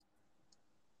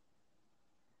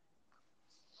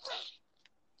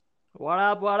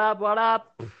What up?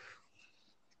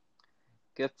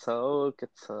 के छ हौ के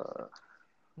छ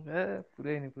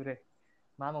पुरै नि पुरै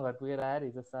मामा घर पुगेर आएर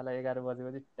हिजो साला 11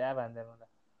 बजेपछि ट्याब हान्दै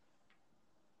मलाई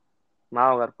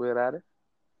मामा घर पुगेर आएर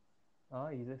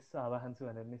हिजो यस्तो हावा खान्छु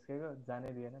भनेर निस्केको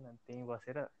जानै दिएन अनि त्यहीँ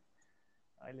बसेर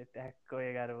अहिले ट्याक्क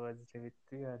 11 बजे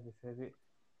बित्तिकै त्यसपछि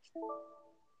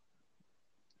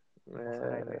बसेर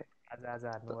अहिले आज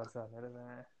हान्नुपर्छ भनेर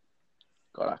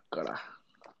कडा कडा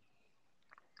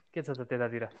के छ त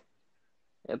त्यतातिर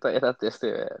यता त्यस्तै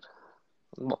हो यार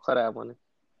भर्खर आयो पनि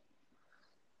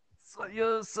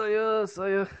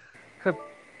सयो खै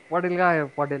पटेल कहाँ आयो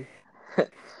पटेल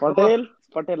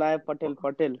पटेल आयो पटेल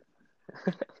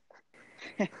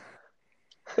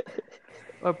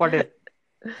ओ पटेल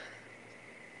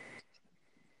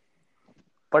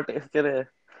के अरे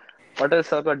पटेल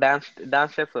सरको डान्स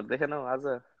स्टेप्सहरू देखेनौ आज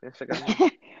इन्स्टाग्राममा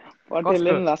पटेलले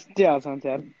पनि लास्टै हँसाउँछ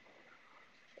यार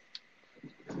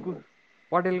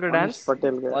पटेलको डान्स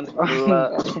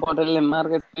पटेलले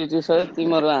मार्केट पिटिसक्यो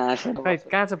तिमीहरू हाँसेर खै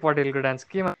कहाँ छ पटेलको डान्स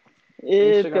केमा ए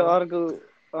त्यो अर्को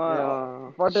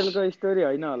पटेलको स्टोरी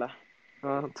होइन होला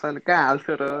छैन कहाँ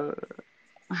हाल्थ्यो र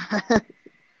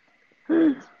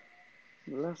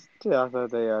लास्टै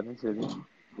हँसाउँछ यार यसरी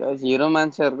हिरो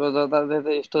मान्छेहरूको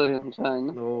जताततै स्टोरी हुन्छ होइन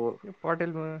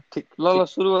पटेलमा ल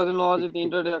सुरु गरिदिनु अझै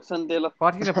इन्ट्रोडक्सन दिए ल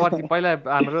पर्खि पहिला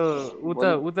हाम्रो ऊ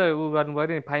गर्नु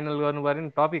पर्यो नि फाइनल गर्नु पर्यो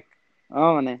नि टपिक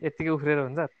भने यत्तिकै उफ्रेर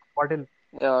हुन्छ पटेल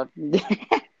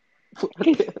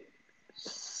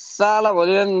साला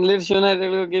भोलि लिड्स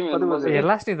युनाइटेडको गेम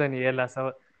हेर्लास् नि त नि हेर्लास् अब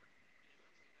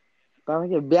तपाईँ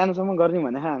के बिहानसम्म गर्ने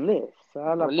भने हामीले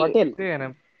साला पटेल त्यही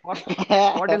होइन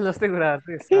पटेल जस्तै कुराहरू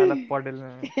चाहिँ साला पटेल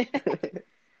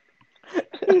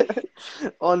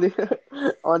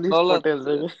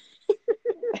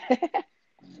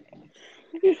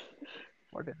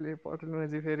पटेलमा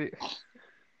चाहिँ फेरि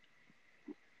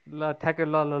ल ठ्याक्कै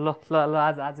ल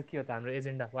आज के हो त हाम्रो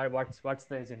एजेन्डा वाट्स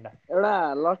द एजेन्डा एउटा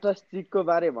लफ्टस चिकको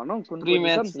बारे भनौँ कुन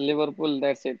प्रिम्याच लिभरपुल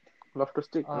द्याट्स इट लफ्टस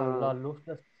चिक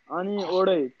अनि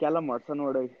ओडै क्यालम हडसन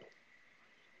ओडै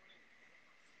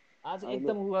आज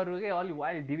एकदम उ गरौँ के अलि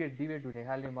वाइल्ड डिबेट हुने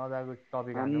खालि मजाको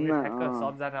टपिक हान्नु के ठ्याक्क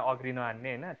सबजना अग्री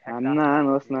नहान्ने होइन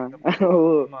हान्नुहोस् न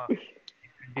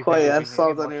खोइ यार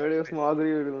सबजना एउटै उसमा अग्री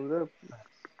हुन्छ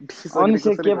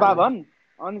अनिसे केपा भन्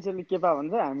अनिसेले केपा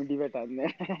भन्छ हामी डिबेट हान्ने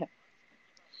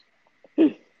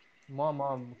म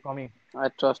कमिङ आई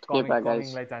ट्रस्ट केपा गाइस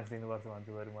कमिङलाई चान्स दिनुपर्छ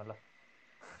भन्छु बरु मलाई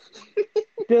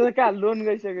त्यो त कहाँ लोन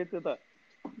गइसक्यो त्यो त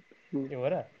के हो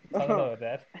र सबैलाई हो त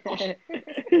यार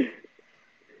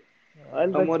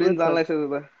तमरिन जान्लाइसक्यो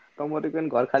त तमरिको पनि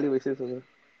घर खाली भइसक्यो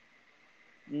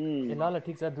ल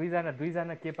ठिक छ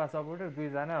दुईजना केपा सपोर्टर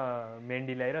दुईजना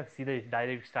मेन्डीलाई र सिधै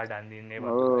डाइरेक्ट स्टार्ट हानिदिने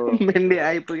मेन्डी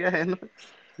आइपुग्यो होइन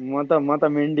म त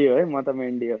मेन्डी हो है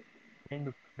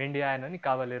मेन्डी आएन नि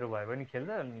काबालेरो भए पनि खेल्छ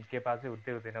केपा चाहिँ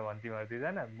हुँदैन भन् तिमीहरू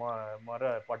दुईजना म र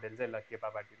पटेल चाहिँ ल केपा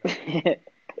पार्टीलाई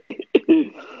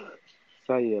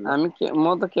म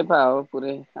त केपा हो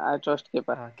पुरै आई ट्रस्ट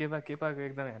केपाको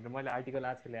एकदमै हाम्रो मैले आर्टिकल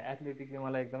आज खेलेँ एथलेटिकले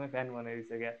मलाई एकदमै फ्यान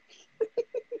बनाइदिइसक्यो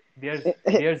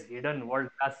there's hidden world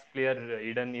class player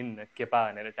hidden in केपा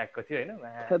भनेर ट्यागको थियो होइन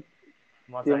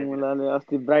त्यो मुलाले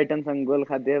अस्ति ब्राइटनसँग गोल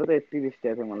खादिएर त यति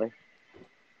रिस्ट्या थियो मलाई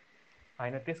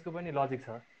होइन त्यसको पनि लजिक छ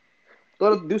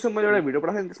तर दिउँसो मैले एउटा भिडियो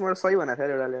पठाएँ त्यसमा सही भनेको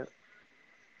थियो एउटाले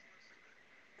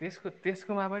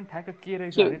त्यसकोमा पनि ठ्याक्क के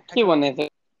रहेछ के भनेको थियो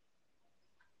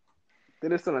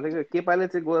त्यसले यस्तो भन्थ्यो कि केपाले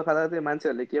चाहिँ गोल खाँदा चाहिँ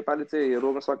मान्छेहरूले केपाले चाहिँ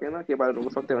रोक्न सकेन केपाले रोक्न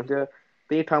सक्थ्यो भन्थ्यो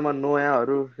त्यही ठाउँमा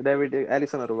नोयाहरू डेभिड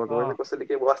एलिसनहरू भएको भए कसैले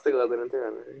के वास्तै गर्दैन थियो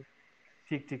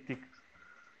ठिक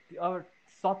अब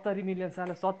 70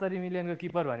 मिलियनको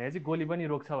किपर भनेर चाहिँ गोली पनि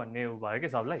रोक्छ भन्ने भयो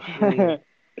क्या सबलाई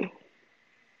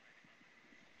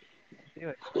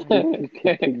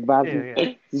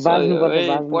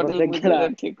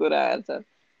ठिक कुरा आएछ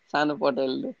सानो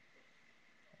पटेलले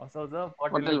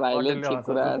पटेल भाइले ठिक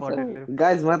कुरा आएछ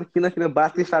गाइज म त किन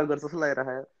बार्कली स्टार्ट गर्छ जस्तो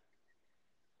लागिरहेको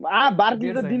बार्कली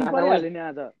त दिनु परिहाल्यो नि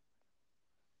आज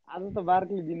त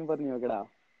बार्कली दिनुपर्ने हो केटा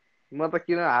म त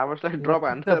किन हार्वर्सलाई ड्रप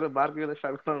हान्छ र बार्कलीलाई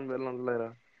स्टार्ट गराउनु बेला लिएर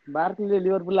बार्कलीले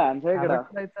लिभरपुललाई हान्छ है केटा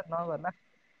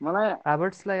मलाई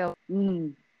हार्वर्सलाई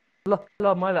ल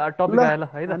मलाई टपिक आयो ल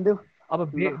है त अब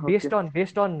based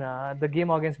on the game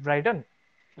against Brighton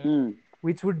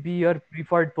which would be your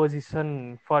preferred position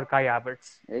for Kai Havertz?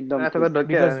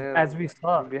 Because as we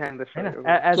saw behind the shot,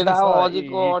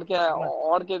 अजितको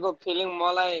अड्केको feeling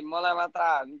मलाई मात्र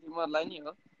तिमीहरूलाई नि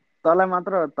हो तँलाई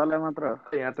मात्र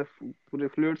यहाँ त पुरै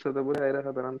फ्लुइड छ त पुरै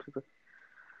आइरहेको त राम्रो छ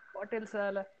पटेल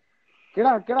साला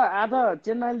केटा आज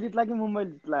चेन्नईले जित्ला कि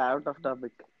मुम्बईले जित्ला आउट अफ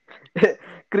टपिक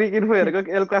क्रिकेट हेरेको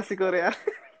एल क्लासिको रे यार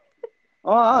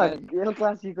एल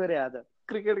क्लासिको रे आज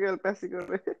क्रिकेट खेल प्यासी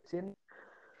गर्ने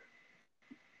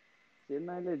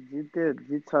चेन्नाईले जित्छ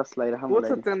जस्तो लागिरहेको को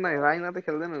छ मलाई। चेन्नाई राइना त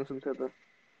खेल्दैन सुन्छ त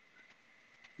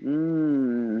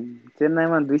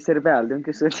चेन्नाईमा 200 रुपियाँ हालिदिउँ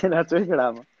कि सोचेर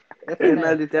चोइकडामा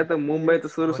चेन्नाईले त्यहाँ त मुम्बई त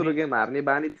सुरु गेम हार्ने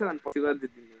बानी छ अनि पछि गएर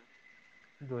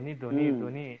जित्दिन्छ धोनी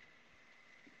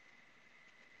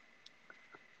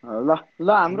ल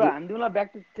हाम्रो हान्दिउँ ल ब्याक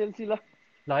टु चेल्सी ल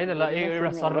है त ल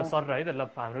एउटा सर है त ल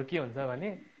हाम्रो के हुन्छ भने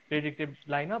प्रेडिक्टेड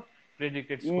लाइनअप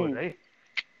प्रेडिक्टेड स्कोर है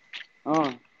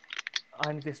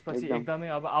अनि त्यसपछि एकदमै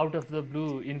अब out of the blue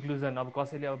inclusion अब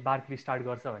कसैले अब बार्कली स्टार्ट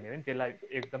गर्छ भने पनि त्यसलाई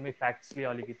एकदमै फ्याक्ट्सले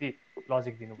अलिकति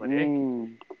लजिक दिनु पर्यो है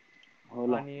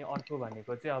अनि अर्को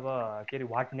भनेको चाहिँ अब के अरे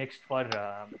वाट नेक्स्ट फर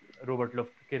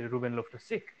रुबेन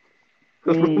लोफ्टस-चीक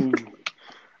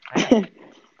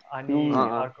अनि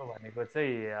अर्को भनेको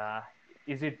चाहिँ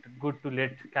is it good to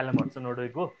late क्यालम हडसन-ओडोई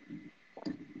गो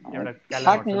एउटा क्यालम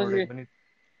हडसन-ओडोई पनि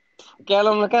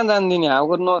क्यालमले कहाँ जान दिने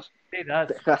हाउको नर्स त्यही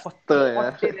त कस्तो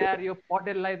पटेल यार यो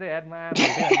पटेललाई त यार माया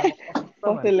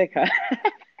पटेलले खा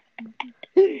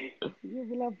यो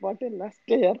बेला पटेल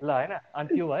लास्टै यार ल हैन अनि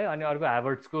त्यो भयो अनि अर्को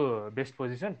ह्याभर्ट्सको बेस्ट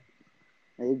पोजिसन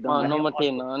एकदम नम्बर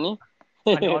 10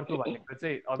 अनि अर्को भनेको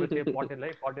चाहिँ अब त्यो पटेल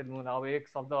है पटेल मुना अब एक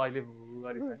शब्द अहिले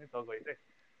गरेछ नि त गइ चाहिँ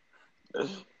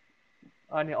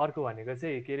अनि अर्को भनेको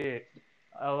चाहिँ के अरे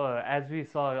अब एज वी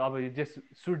स अब just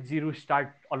should zero start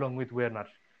along with Werner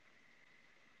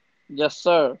yes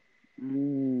sir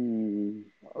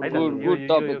good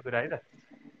topic है त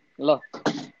ल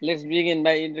let's begin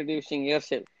by introducing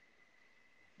yourself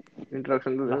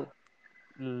introduction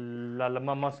ल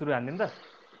म सुरु हान्दिन त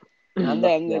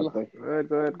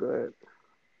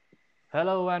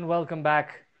Hello and welcome back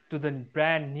to the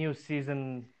brand new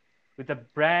season with a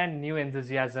brand new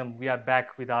enthusiasm. We are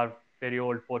back with our very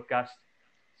old podcast.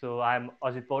 So I'm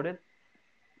Ajit Paudel.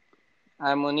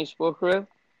 I'm Anish Pokhrel.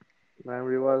 I'm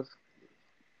Rivaz.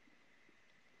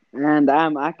 And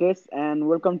I'm Akash, and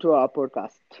welcome to our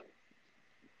podcast.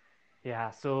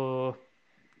 Yeah, so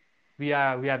we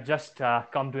have just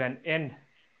come to an end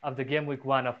of the game week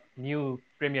 1 of new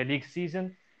Premier League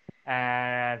season.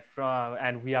 And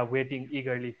we are waiting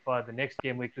eagerly for the next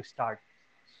game week to start.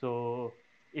 So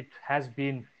it has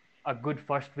been a good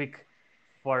first week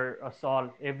for us all.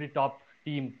 Every top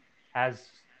team has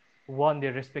won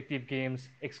their respective games,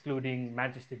 excluding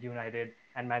Manchester United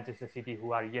and Manchester City,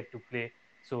 who are yet to play.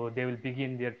 So they will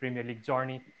begin their Premier League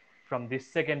journey from this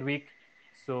second week.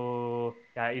 So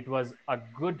yeah, it was a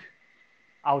good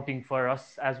outing for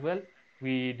us as well.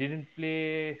 We didn't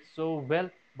play so well,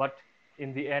 but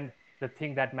in the end, the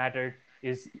thing that mattered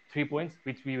is 3 points,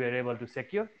 which we were able to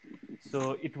secure.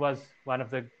 So it was one of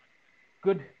the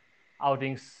good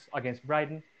outings against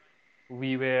Brighton.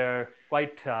 We were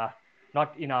quite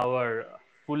not in our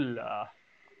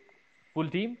full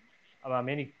team.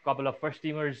 Many couple of first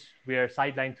teamers were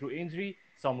sidelined through injury.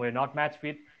 Some were not match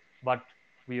fit, but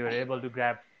we were able to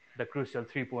grab the crucial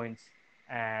 3 points.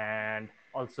 And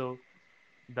also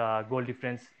the goal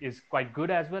difference is quite good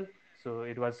as well. So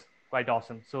it was quite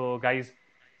awesome. So guys,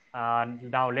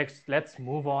 now let's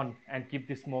move on and keep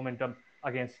this momentum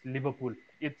against Liverpool.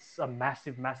 It's a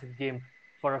massive game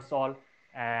for us all,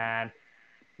 and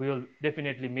we will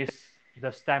definitely miss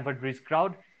the Stamford Bridge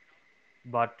crowd.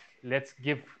 But let's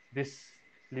give this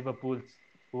Liverpool,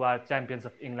 who are champions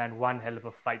of England, one hell of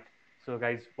a fight. So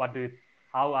guys,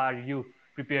 how are you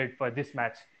prepared for this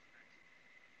match?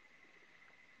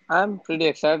 I'm pretty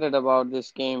excited about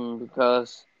this game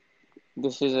because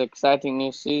this is an exciting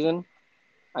new season.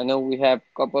 I know we have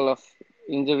a couple of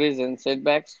injuries and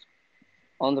setbacks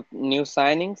on the new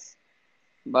signings,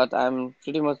 but I'm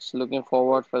pretty much looking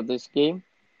forward for this game,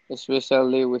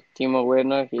 especially with Timo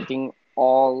Werner hitting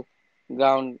all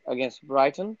ground against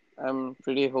Brighton. I'm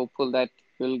pretty hopeful that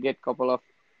we'll get a couple of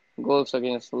goals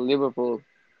against Liverpool.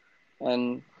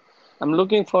 And I'm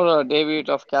looking for a debut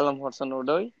of Callum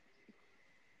Hudson-Odoi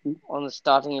on the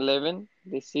starting 11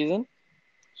 this season.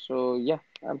 So yeah,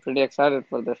 I'm pretty excited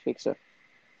for the fixture.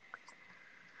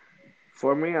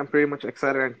 For me, I'm pretty much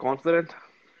excited and confident.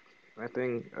 I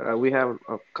think we have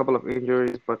a couple of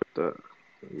injuries, but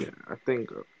yeah, I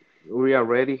think we are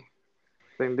ready.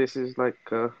 I think this is like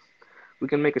we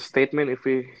can make a statement if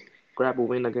we grab a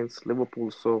win against Liverpool.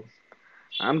 So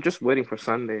I'm just waiting for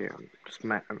Sunday.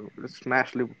 Let's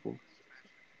smash Liverpool.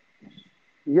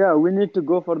 Yeah, we need to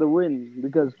go for the win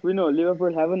because we know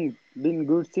Liverpool haven't been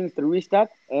good since the restart,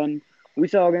 and we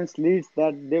saw against Leeds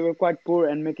that they were quite poor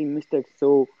and making mistakes.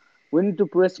 So we need to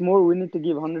press more. We need to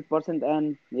give 100%,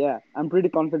 and yeah, I'm pretty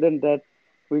confident that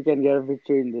we can get a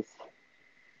victory in this.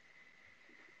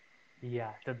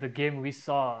 Yeah, the game we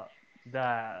saw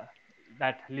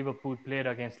that Liverpool played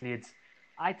against Leeds,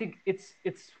 I think it's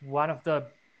one of the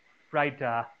bright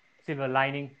silver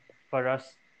lining for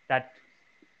us that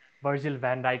Virgil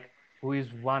van Dijk, who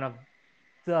is one of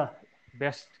the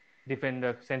best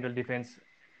defender, central defense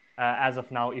as of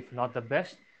now, if not the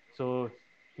best. So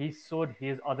he showed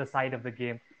his other side of the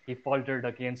game. He faltered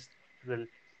against the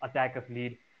attack of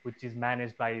lead, which is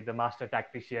managed by the master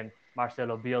tactician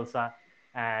Marcelo Bielsa,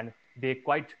 and they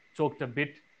quite choked a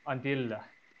bit until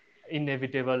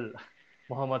inevitable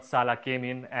Mohamed Salah came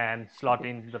in and slot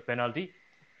in the penalty.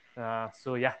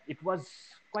 So yeah, it was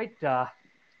quite a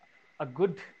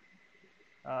good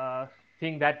uh,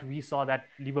 thing that we saw that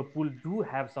Liverpool do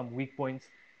have some weak points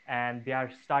and they are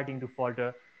starting to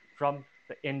falter from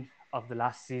the end of the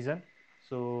last season.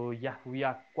 So yeah, we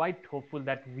are quite hopeful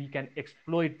that we can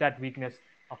exploit that weakness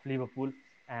of Liverpool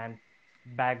and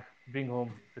bring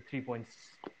home the 3 points,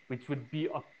 which would be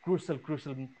a crucial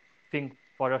thing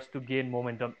for us to gain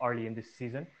momentum early in this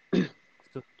season.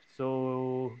 So,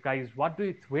 so guys,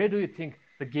 where do you think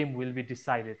the game will be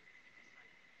decided?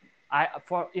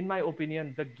 In my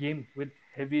opinion, the game will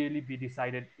heavily be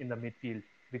decided in the midfield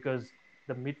because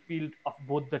the midfield of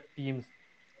both the teams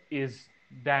is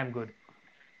damn good.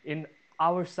 In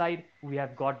our side, we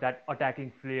have got that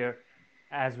attacking flair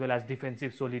as well as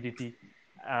defensive solidity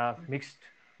mixed.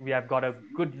 We have got a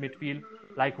good midfield.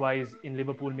 Likewise, in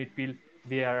Liverpool midfield,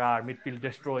 there are midfield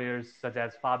destroyers such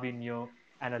as Fabinho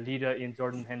and a leader in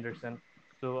Jordan Henderson.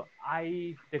 So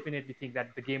I definitely think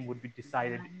that the game would be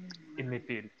decided in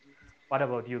midfield. What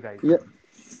about you guys? Yeah,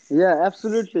 yeah,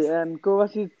 absolutely. And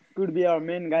Kovacic could be our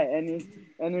main guy,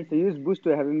 and it's a huge boost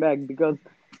to have him back because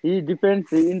he defends,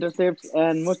 he intercepts,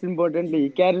 and most importantly, he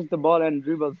carries the ball and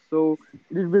dribbles. So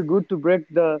it will be good to break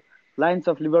the lines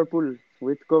of Liverpool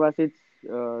with Kovacic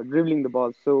dribbling the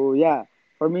ball. So yeah,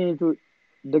 for me,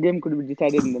 the game could be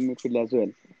decided in the midfield as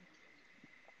well.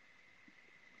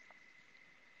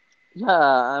 Yeah,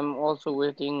 I'm also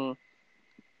waiting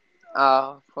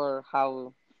for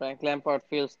how Frank Lampard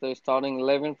feels the starting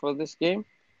 11 for this game.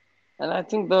 And I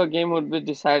think the game would be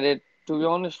decided, to be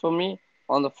honest, for me,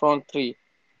 on the front three,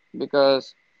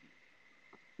 because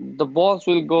the balls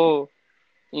will go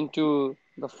into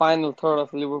the final third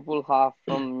of Liverpool half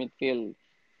from midfield.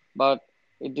 But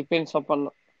it depends upon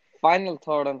final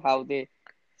third on how they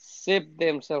shape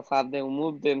themselves, how they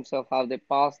move themselves, how they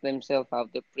pass themselves, how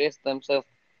they press themselves,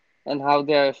 and how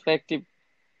they are effective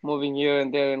moving here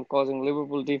and there and causing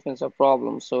Liverpool defense a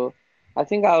problem. So I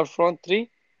think our front three,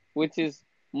 which is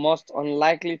most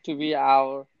unlikely to be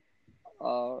our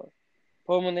uh,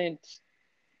 permanent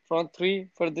front three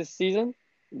for this season,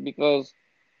 because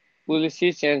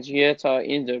Pulisic and Ziyech are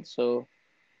injured. So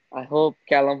I hope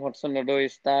Callum Hudson-Odoi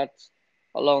starts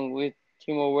along with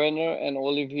Timo Werner and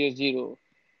Olivier Giroud.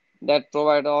 That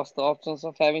provide us the options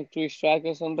of having three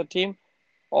strikers on the team.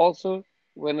 Also,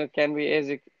 Werner can be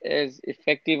as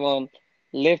effective on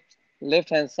left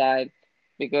hand side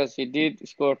because he did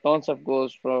score tons of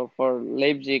goals for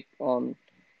Leipzig on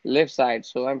left side.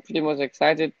 So I'm pretty much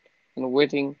excited and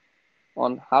waiting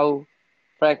on how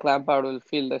Frank Lampard will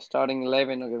feel the starting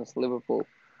 11 against Liverpool.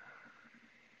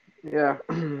 Yeah.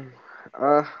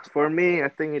 For me, I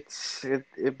think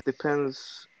it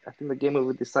depends. I think the game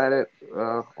will be decided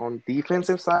on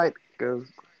defensive side because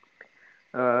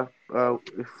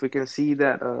if we can see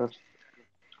that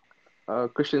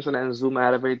Christensen and Zuma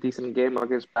had a very decent game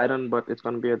against Brighton, but it's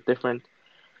going to be a different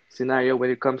scenario when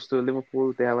it comes to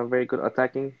Liverpool. They have a very good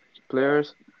attacking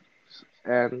players,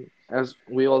 and as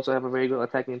we also have a very good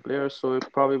attacking players, so it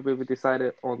probably will be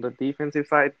decided on the defensive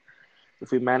side.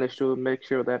 If we manage to make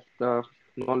sure that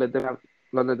not let them have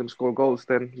not let them score goals,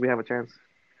 then we have a chance.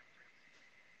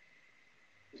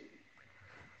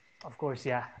 Of course,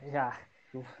 yeah, yeah.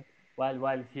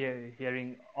 While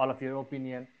hearing all of your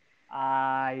opinion,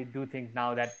 I do think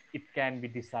now that it can be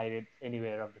decided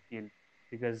anywhere of the field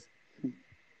because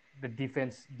the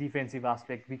defensive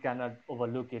aspect we cannot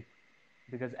overlook it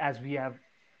because as we have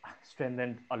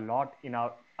strengthened a lot in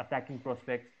our attacking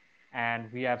prospects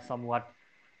and we have somewhat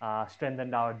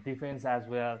strengthened our defense as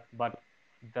well, but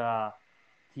the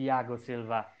Thiago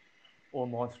Silva, oh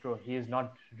monstro, he is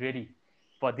not ready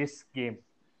for this game.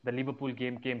 The Liverpool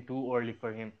game came too early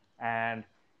for him, and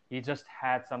he just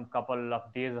had some couple of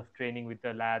days of training with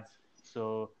the lads.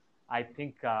 So I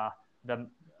think the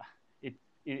it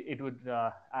it would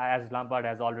as Lampard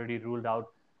has already ruled out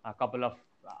a couple of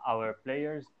our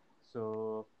players,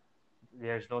 so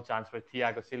there's no chance for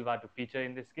Thiago Silva to feature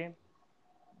in this game.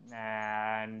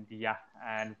 And yeah,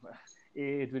 and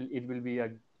it will be a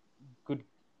good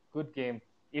good game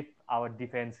if our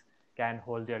defense can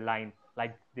hold their line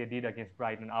like they did against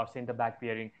Brighton. Our centre back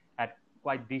pairing had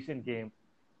quite decent game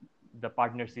the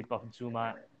partnership of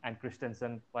Zuma and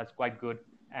Christensen was quite good.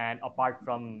 And apart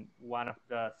from one of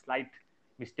the slight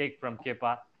mistake from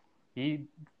Kepa, he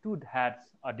too had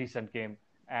a decent game.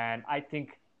 And I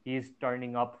think he's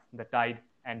turning up the tide.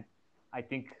 And I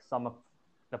think some of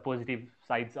the positive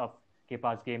sides of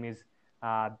Kepa's game is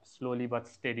slowly but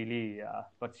steadily,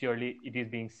 but surely it is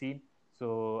being seen.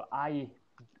 So I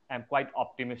am quite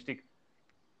optimistic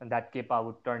that Kepa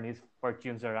would turn his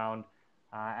fortunes around,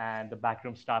 and the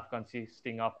backroom staff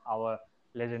consisting of our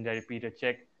legendary Peter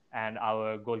Cech and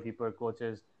our goalkeeper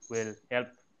coaches will help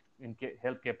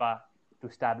Kepa to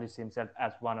establish himself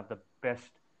as one of the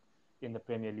best in the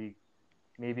Premier League.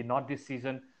 Maybe not this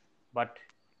season, but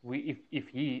if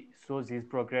he shows his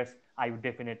progress, I would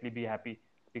definitely be happy,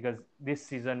 because this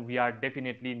season we are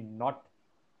definitely not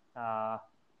uh,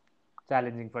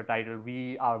 challenging for title.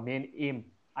 Our main aim,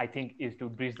 I think, is to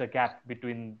bridge the gap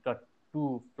between the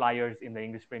two flyers in the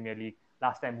English Premier League.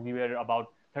 Last time we were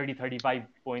about 35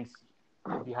 points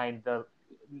behind the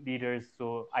leaders.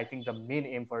 So I think the main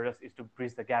aim for us is to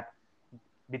bridge the gap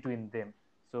between them.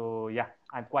 So yeah,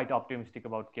 I'm quite optimistic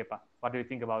about Kepa. What do you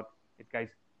think about it, guys?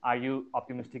 Are you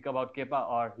optimistic about Kepa,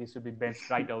 or he should be benched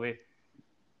right away?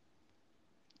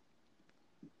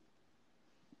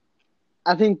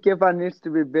 I think Kepa needs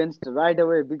to be benched right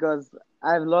away because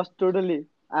I've lost totally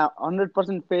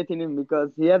 100% faith in him because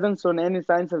he hasn't shown any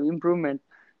signs of improvement.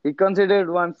 He considered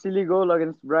one silly goal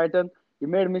against Brighton. He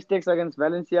made mistakes against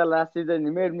Valencia last season.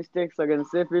 He made mistakes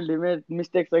against Sheffield. He made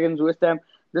mistakes against West Ham.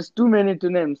 There's too many to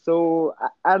name. So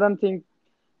I don't think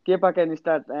Kepa can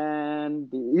start. And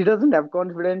he doesn't have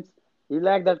confidence. He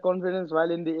lacked that confidence while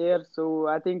in the air. So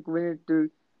I think we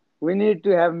need to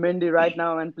have Mendy right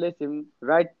now and place him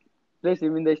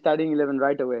in the starting 11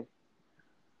 right away.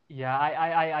 Yeah,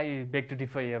 I beg to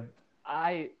differ here.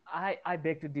 I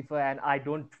beg to differ, and I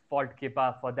don't fault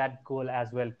Kepa for that goal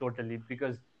as well totally,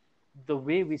 because the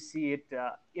way we see it,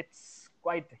 it's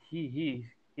quite he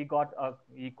got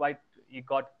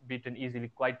beaten easily,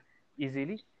 quite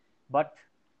easily, but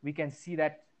we can see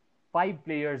that five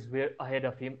players were ahead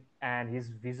of him, and his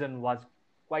vision was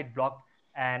quite blocked.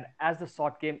 And as the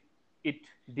shot came, it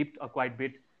dipped a quite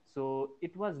bit, so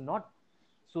it was not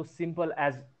so simple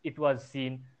as it was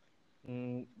seen.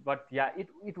 But yeah,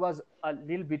 it was a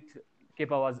little bit.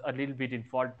 Kepa was a little bit in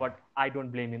fault, but I don't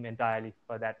blame him entirely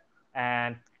for that.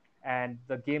 And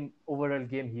the overall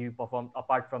game he performed,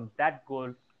 apart from that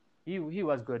goal, he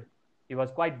was good. He was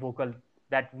quite vocal.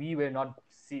 That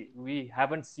we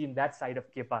haven't seen that side of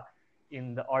Kepa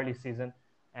in the early season,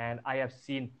 and I have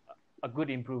seen a good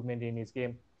improvement in his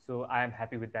game. So I am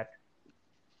happy with that.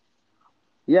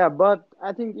 Yeah, but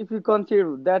I think if you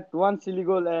consider that one silly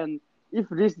goal and if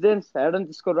Rhys James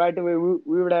hadn't scored right away,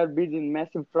 we would have been in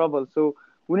massive trouble. So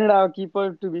we need our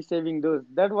keeper to be saving those.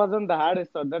 That wasn't the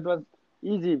hardest shot. That was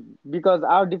easy because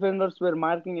our defenders were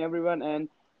marking everyone and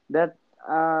that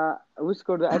we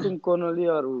scored. I think Connolly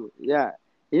or yeah,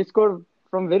 he scored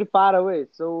from very far away.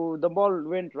 So the ball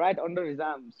went right under his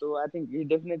arm. So I think he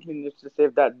definitely needs to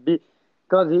save that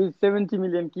because he's 70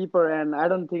 million keeper and I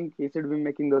don't think he should be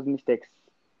making those mistakes.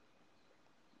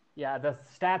 Yeah, the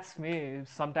stats may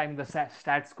sometimes the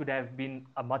stats could have been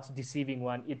a much deceiving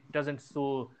one. It doesn't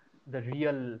show the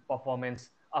real performance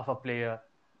of a player,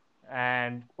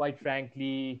 and quite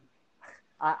frankly,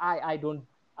 I don't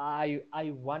I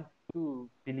want to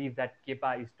believe that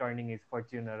Kepa is turning his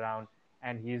fortune around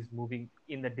and he is moving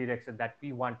in the direction that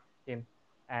we want him.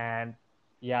 And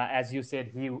yeah, as you said,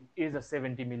 he is a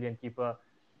 70 million keeper.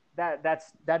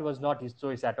 That was not his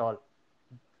choice at all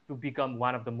to become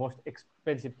one of the most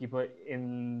expensive keeper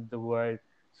in the world.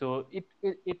 So it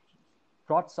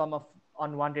brought some of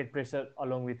unwanted pressure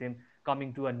along with him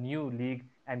coming to a new league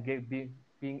and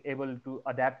being able to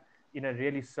adapt in a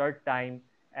really short time,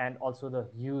 and also the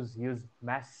huge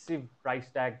massive price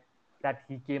tag that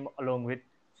he came along with.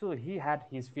 So he had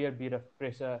his fair bit of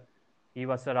pressure. He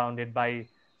was surrounded by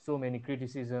so many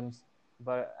criticisms,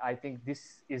 but I think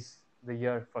this is the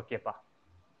year for Kepa.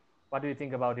 What do you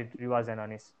think about it, Riwaz and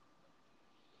Anis?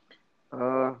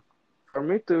 Uh, for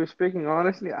me to be speaking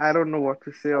honestly, I don't know what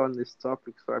to say on this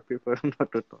topic, so I prefer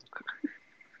not to talk.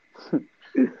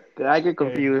 I get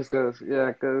Fair enough. confused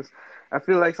because I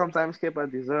feel like sometimes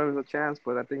Kepa deserves a chance,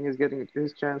 but I think he's getting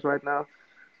his chance right now.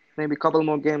 Maybe a couple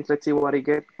more games. Let's see what he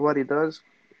does.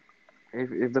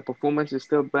 If the performance is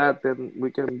still bad, then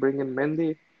we can bring in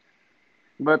Mendy.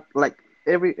 But like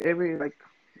every like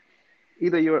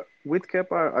either you're with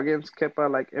Kepa or against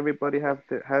Kepa, like everybody have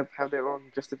their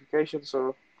own justification.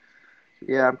 So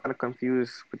yeah, I'm kind of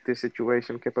confused with this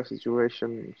situation, Kepa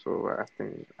situation. So I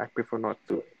think I prefer not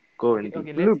to go in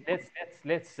Okay, deep. okay. Look,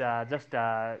 Let's just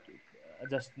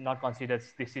just not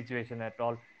considers this situation at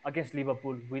all. Against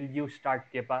Liverpool, will you start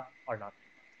Kepa or not?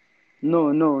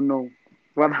 No, no, no.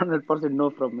 100% no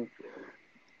from me.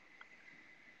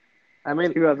 I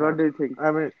mean, Srivas, what do you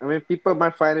think? people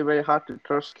might find it very hard to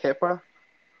trust Kepa,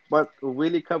 but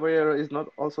Willie Caballero is not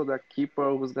also the keeper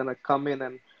who's gonna come in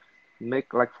and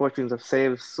make like fortunes of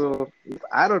saves. So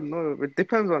I don't know. It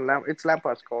depends on It's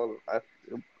Lampard's call.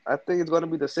 I think it's gonna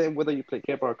be the same whether you play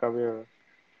Kepa or Caballero.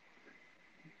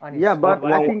 Anish, Yeah, but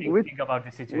what I do think you with think about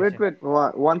the situation?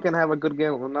 One can have a good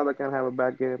game, another can have a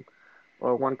bad game,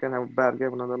 or one can have a bad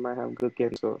game, another might have a good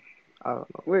game. So I don't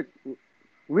know.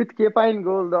 with Kepa in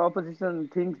goal, the opposition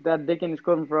thinks that they can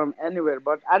score from anywhere.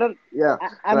 But Yeah,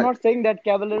 I'm like not saying that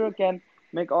Caballero can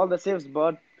make all the saves,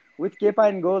 but with Kepa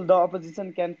in goal, the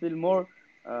opposition can feel more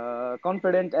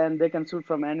confident and they can shoot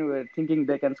from anywhere, thinking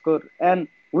they can score, and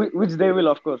which they will,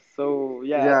 of course. So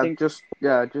yeah, I think just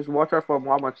watch out for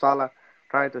Mohamed Salah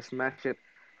trying to smash it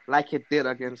like he did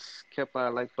against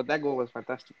Kepa. Like, but that goal was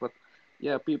fantastic. But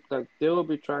yeah, people like they will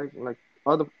be trying. Like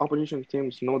other opposition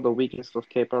teams know the weakness of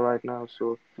Kepa right now,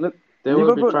 so look, they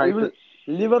will be trying to.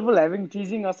 Liverpool having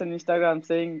teasing us on Instagram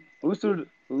saying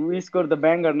we score the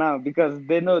banger now because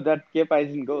they know that Kepa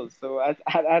is in goal. So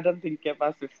I don't think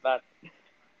Kepa should start.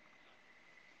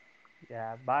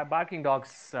 Yeah, barking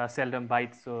dogs seldom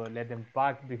bite, so let them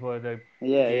bark before the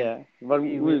Yeah, game. yeah. But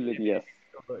We we will will, yes.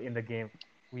 definitely go in the game.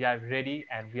 We are ready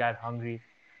and we are hungry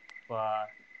for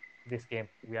this game.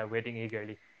 We are waiting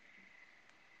eagerly.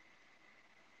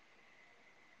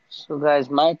 So, guys,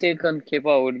 my take on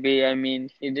Kepa would be, I mean,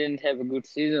 he didn't have a good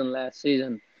season last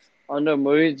season. Under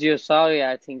Maurizio Sarri,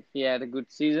 I think he had a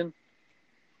good season,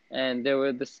 and they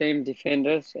were the same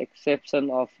defenders, exception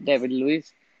of David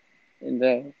Luiz in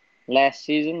the last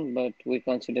season. But we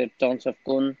considered tons of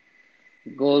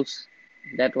goals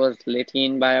that was let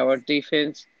in by our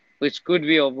defense, which could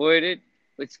be avoided,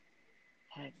 which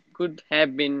could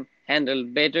have been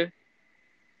handled better.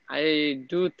 I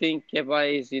do think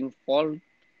Kepa is in fault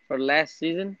for last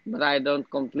season, but I don't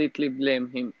completely blame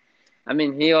him. I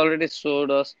mean, he already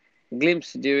showed us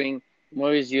glimpse during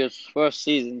Mauricio's first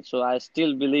season, so I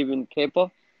still believe in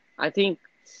Kepa. I think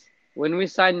when we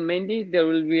sign Mendy, there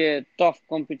will be a tough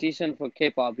competition for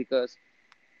Kepa because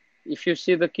if you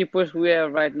see the keepers we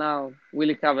have right now,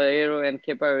 Willy Caballero and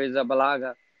Kepa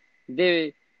Arrizabalaga,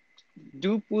 they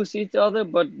do push each other,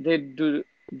 but they do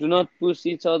not push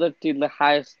each other till the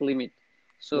highest limit.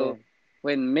 Yeah. So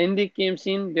when Mendy comes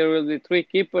in, there will be three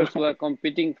keepers who are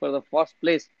competing for the first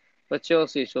place for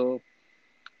Chelsea. So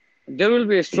there will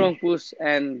be a strong push,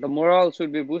 and the morale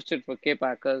should be boosted for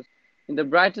Kepa because in the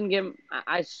Brighton game,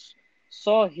 I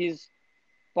saw his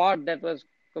part that was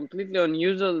completely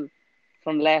unusual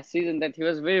from last season. That he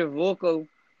was very vocal.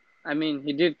 I mean,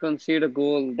 he did concede a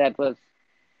goal that was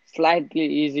slightly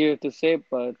easier to save,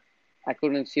 but I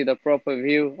couldn't see the proper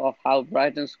view of how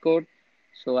Brighton scored,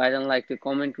 so I don't like to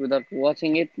comment without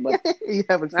watching it. But You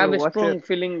haven't I have still a watched it. strong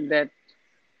feeling that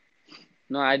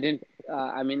no, I didn't.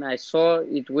 I mean, I saw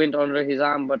it went under his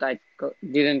arm, but I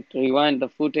didn't rewind the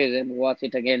footage and watch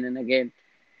it again and again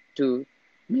to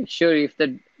make sure if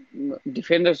the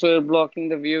defenders were blocking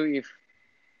the view, if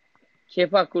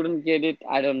Kepa couldn't get it,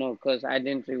 I don't know because I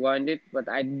didn't rewind it, but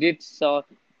I did saw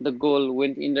the goal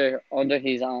went in the under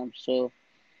his arm. So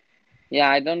yeah,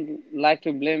 I don't like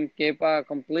to blame Kepa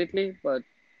completely, but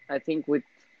I think with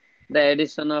the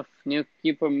addition of new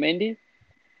keeper Mendy,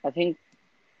 I think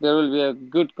there will be a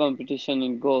good competition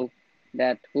in goal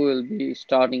that who will be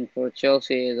starting for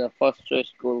Chelsea as a first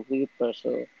choice goalkeeper.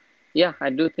 So yeah, I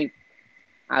do think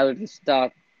I will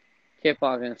start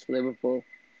Kepa against Liverpool.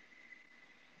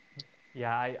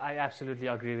 Yeah, I absolutely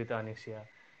agree with Anish here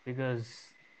because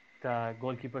the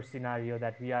goalkeeper scenario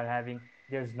that we are having,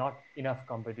 there's not enough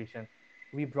competition.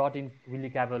 We brought in Willy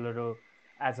Caballero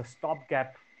as a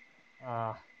stopgap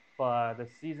uh, for the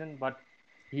season, but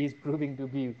he's proving to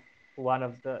be one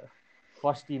of the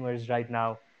first teamers right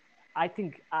now. I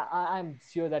think I'm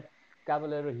sure that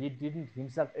Caballero, he didn't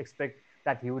himself expect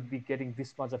that he would be getting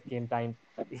this much of game time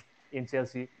in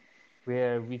Chelsea,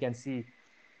 where we can see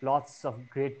lots of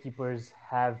great keepers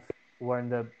have worn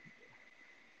the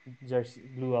jersey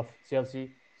blue of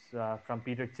Chelsea. From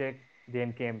Peter Cech,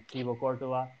 then came Thibaut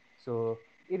Courtois. So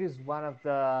it is one of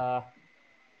the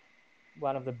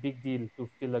big deal to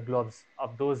fill the gloves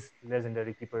of those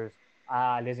legendary keepers.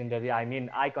 Legendary. I mean,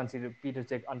 I consider Peter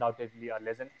Cech undoubtedly a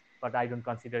legend, but I don't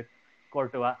consider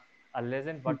Courtois a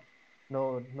legend. But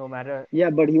no matter. Yeah,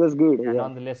 but he was good. Yeah, Yeah.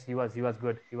 nonetheless, he was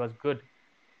good. He was good.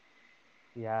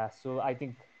 Yeah, so I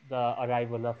think the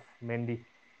arrival of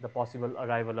the possible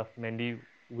arrival of Mendy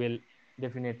will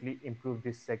definitely improve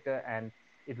this sector, and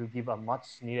it will give a much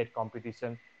needed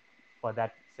competition for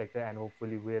that sector, and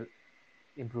hopefully will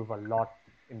improve a lot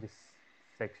in this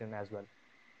section as well.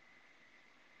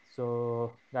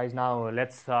 So guys, now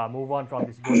let's move on from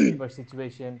this goalkeeper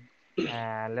situation,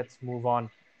 and let's move on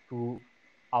to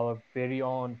our very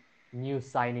own new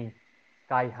signing,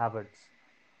 Kai Havertz.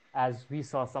 As we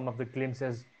saw some of the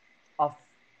glimpses of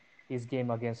his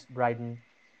game against Brighton,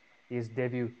 his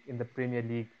debut in the Premier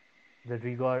League, the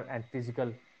rigor and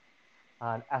physical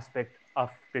aspect of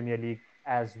Premier League,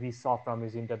 as we saw from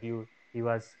his interview, he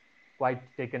was quite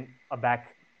taken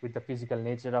aback with the physical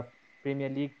nature of Premier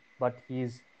League. But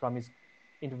he's from his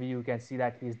interview, you can see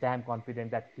that he's damn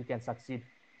confident that he can succeed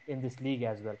in this league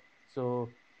as well. So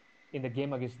in the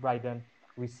game against Brighton,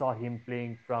 we saw him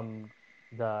playing from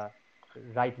the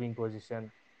right wing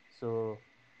position. So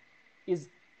is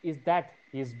that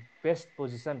his best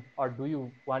position, or do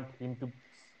you want him to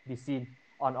be seen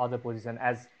on other position,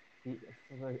 as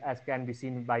as can be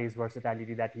seen by his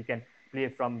versatility that he can play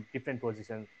from different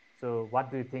positions? So what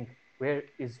do you think? Where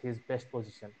is his best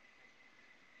position?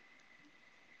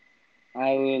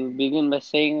 I will begin by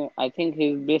saying I think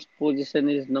his best position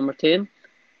is number 10.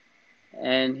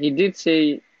 And he did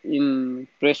say in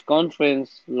press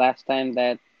conference last time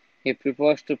that he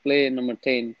prefers to play number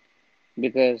 10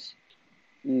 because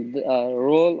the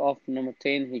role of number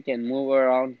 10, he can move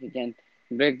around, he can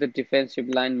break the defensive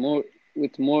line more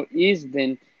with more ease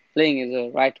than playing as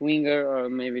a right winger or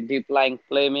maybe deep lying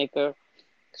playmaker.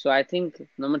 So I think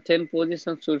number 10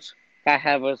 position suits Kai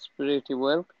Havertz pretty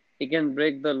well. He can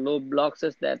break the low blocks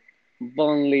that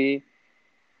Burnley,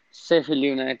 Sheffield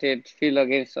United feel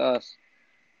against us,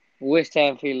 West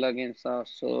Ham feel against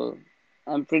us. So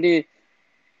I'm pretty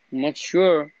much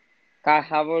sure Kai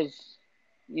Havertz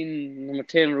in number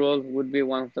 10 role would be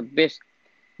one of the best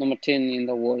number 10 in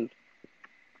the world.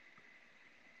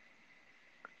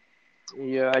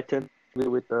 Yeah, I tend to agree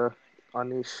with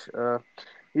Anish.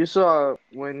 You saw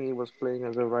when he was playing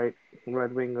as a right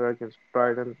winger against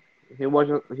Brighton, he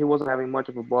wasn't having much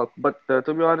of a ball. But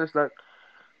to be honest, like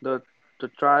the the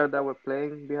trio that were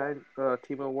playing behind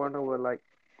Timo Werner were like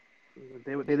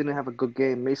they didn't have a good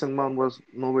game. Mason Mount was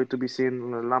nowhere to be seen.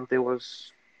 Lamptey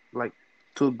was like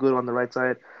too good on the right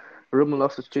side. Ruben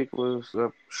Loftus-Cheek was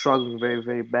struggling very,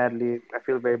 very badly. I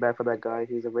feel very bad for that guy.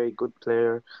 He's a very good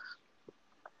player,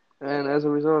 and as a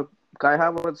result, Kai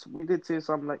Havertz, we did see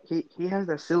some like he has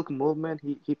that silk movement.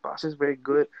 He passes very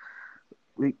good.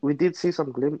 We did see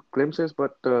some glimpses,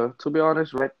 but to be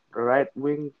honest, right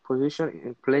wing position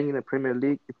in playing in the Premier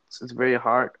League, it's very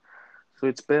hard. So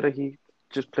it's better he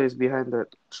just plays behind the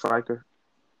striker.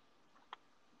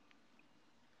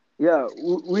 Yeah,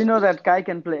 we know that Kai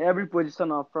can play every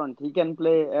position up front. He can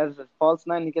play as a false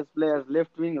nine, he can play as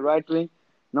left wing, right wing,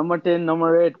 number 10,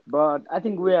 number 8. But I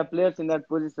think we have players in that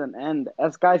position. And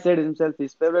as Kai said himself,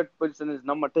 his favorite position is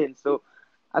number 10. So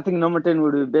I think number 10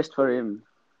 would be best for him.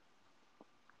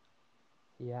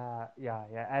 Yeah.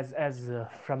 As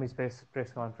from his press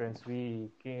conference,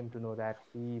 we came to know that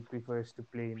he prefers to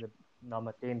play in the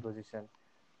number 10 position.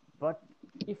 But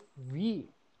if we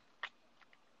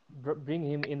bring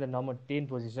him in the number 10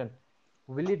 position,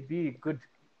 will it be good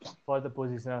for the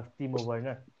position of Timo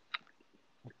Werner?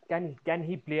 Can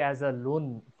he play as a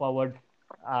lone forward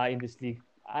in this league?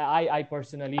 I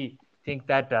personally think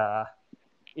that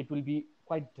it will be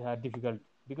quite difficult,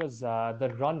 because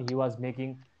the run he was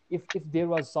making, if there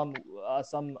was some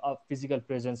physical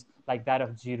presence like that of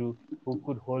Giroud, who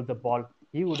could hold the ball,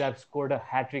 he would have scored a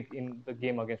hat-trick in the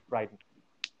game against Brighton.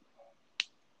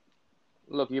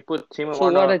 Look, you put Timo So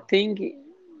Werner. what I think,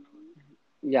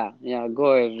 yeah, go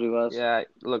ahead, Rivas. Yeah,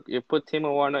 look, you put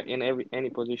Timo Werner in any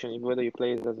position, whether he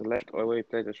plays as a left or whether he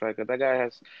plays as a striker. That guy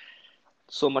has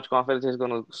so much confidence he's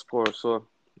gonna score. So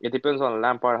it depends on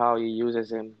Lampard how he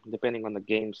uses him, depending on the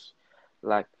games.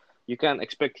 Like you can't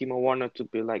expect Timo Werner to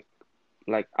be like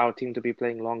our team to be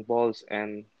playing long balls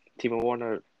and Timo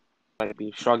Werner like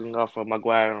be shrugging off a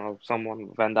Maguire or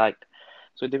someone Van Dijk.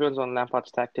 So it depends on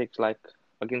Lampard's tactics. Like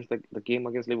against the game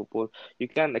against Liverpool, you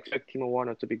can't expect Timo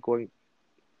Werner to be going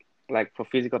like for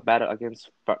physical battle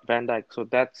against Van Dijk. So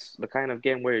that's the kind of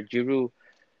game where Giroud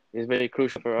is very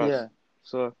crucial for us. Yeah.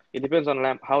 So it depends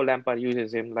on how Lampard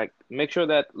uses him. Like make sure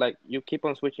that like you keep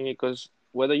on switching it, because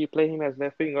whether you play him as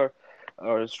left winger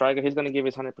or striker, he's gonna give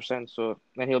his 100%. So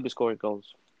then he'll be scoring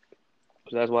goals.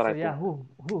 So that's what So I yeah, think.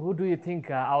 who do you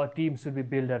think our team should be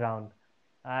built around?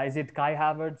 Is it Kai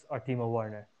Havertz or Timo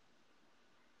Werner?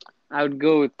 I would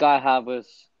go with Kai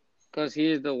Havertz because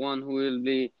he is the one who will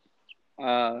be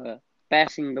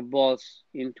passing the balls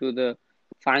into the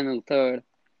final third.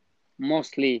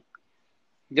 Mostly,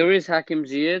 there is Hakim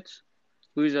Ziyech,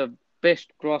 who is a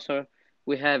best crosser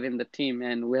we have in the team,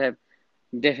 and we have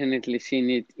definitely seen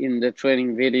it in the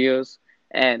training videos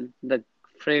and the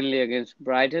friendly against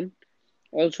Brighton.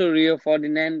 Also, Rio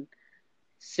Ferdinand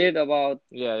said about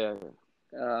Yeah, yeah,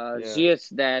 yeah. Ziyech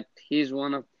that he's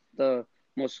one of the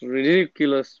most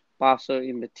ridiculous passer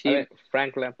in the I team. think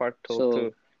Frank Lampard told So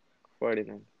too,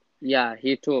 Ferdinand. yeah,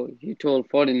 he told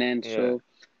Ferdinand. Yeah, So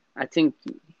I think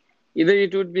either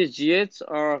it would be Ziyech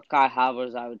or Kai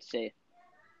Havertz, I would say,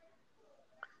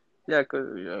 yeah, cause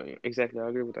exactly, I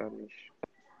agree with Anish.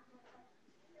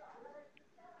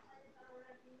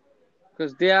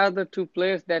 because they are the two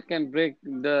players that can break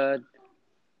the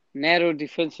narrow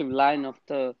defensive line of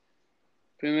the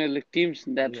Premier League teams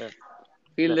that Yeah,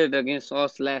 yeah, fielded against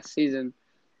us last season,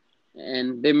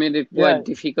 and they made it Yeah, quite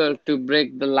difficult to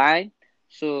break the line.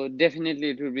 So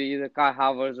definitely it will be either Kai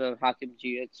Havertz or Hakim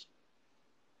Ziyech.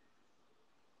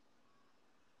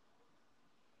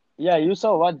 yeah, you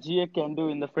saw what GA can do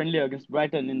in the friendly against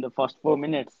Brighton in the first 4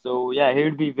 minutes. So yeah, he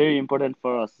would be very important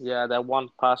for us, yeah. That one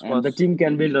pass and the was, team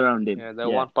can build around him. yeah,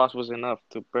 that Yeah, one pass was enough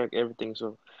to break everything.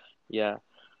 So, yeah,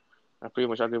 I pretty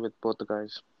much agree with both the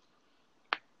guys.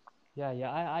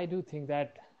 Yeah, I do think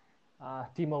that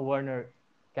Timo Werner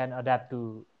can adapt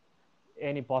to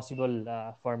any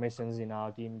possible formations in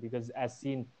our team, because as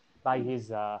seen by his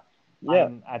yeah,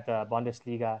 time at the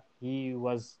Bundesliga, he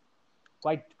was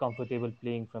quite comfortable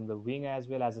playing from the wing as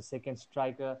well as a second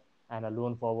striker and a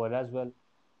lone forward as well.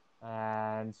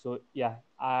 And so, yeah,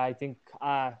 I think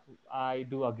I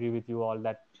do agree with you all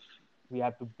that we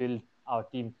have to build our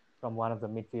team from one of the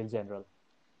midfield general.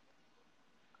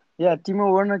 yeah.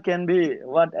 Timo Werner can be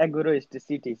what Aguero is to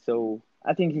City. So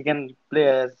I think he can play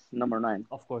as number 9.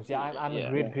 Of course, yeah, I'm a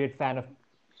Yeah, Yeah, great fan of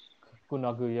Kun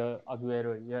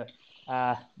Aguero. Yeah,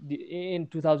 in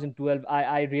 2012,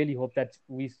 I really hope that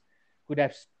we could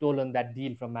have stolen that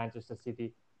deal from Manchester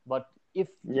City. But if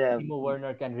yeah, Timo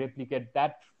Werner can replicate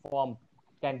that form,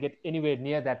 can get anywhere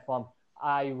near that form,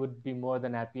 I would be more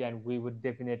than happy, and we would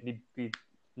definitely be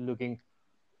looking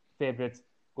favorites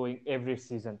going every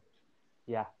season.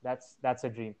 Yeah, that's a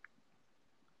dream.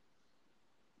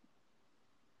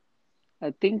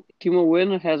 I think Timo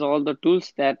Werner has all the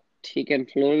tools that he can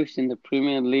flourish in the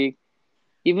Premier League.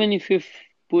 Even if you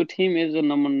put him as a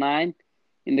number 9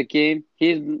 in the game,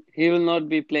 he will not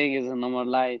be playing as a number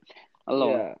 9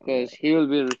 alone, yeah, because he will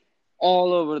be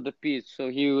all over the pitch. So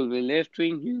he will be left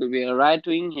wing, he will be a right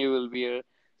wing, he will be a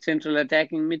central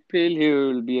attacking midfield, he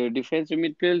will be a defensive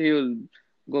midfield, he will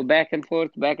go back and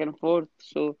forth, back and forth.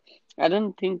 So I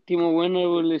don't think Timo Werner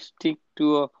will stick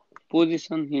to a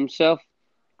position himself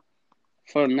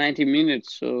for 90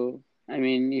 minutes. So I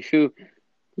mean, if you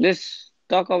let's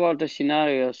talk about the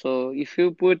scenario. So if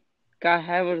you put Kai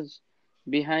Havertz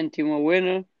behind Timo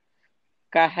Werner,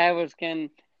 Kai Havertz can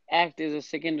act as a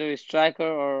secondary striker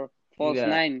or false yeah,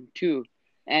 nine too,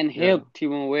 and yeah, help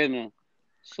Timo Werner.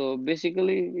 So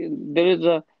basically, there is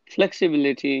a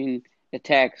flexibility in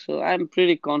attack. So I'm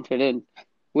pretty confident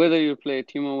whether you play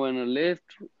Timo Werner left,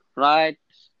 right,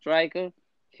 striker,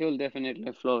 he'll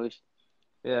definitely flourish.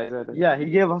 yeah, exactly. yeah. He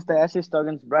gave us the assist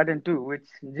against Brighton too, which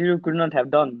Giroud could not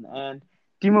have done, and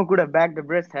Timo could have backed the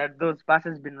breast had those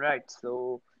passes been right.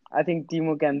 So I think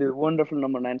Timo can do wonderful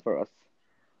number 9 for us.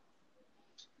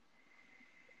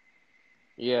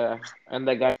 Yeah, and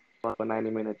that guy for 90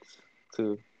 minutes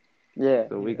too. Yeah,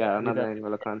 So we Yeah, got another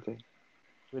N'Golo Kante.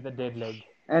 with a dead leg.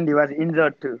 and he was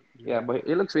injured too. Yeah, Yeah, but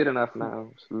it looks fit enough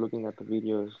now. So looking at the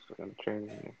videos and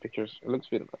training pictures, it looks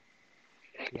fit enough.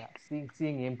 yeah.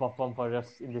 Seeing him perform for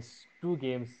us in these 2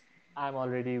 games, I'm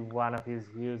already one of his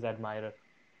huge admirer.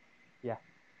 Yeah,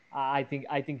 I think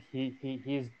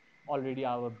he's already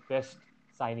our best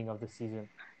signing of the season.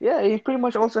 Yeah, he pretty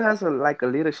much also has a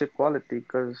leadership quality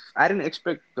because I didn't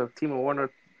expect the team of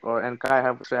Warner or and Kai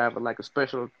have to have like a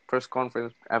special press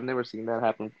conference. I've never seen that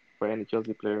happen for any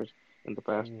Chelsea players in the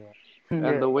past. Yeah,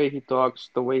 And Yeah, the way he talks,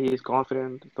 the way he's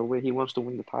confident, the way he wants to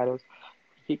win the titles,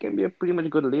 he can be a pretty much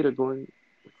good leader going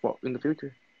for in the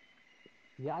future.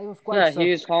 yeah. I was quite Yeah,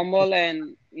 he is surprised. humble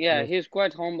and yeah, Yes, he's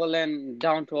quite humble and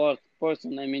down to earth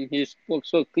person. I mean, he spoke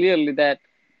so clearly that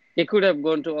he could have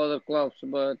gone to other clubs,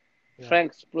 but yeah,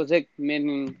 Frank's project made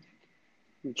him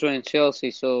join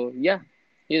Chelsea. So yeah,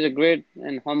 he's a great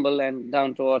and humble and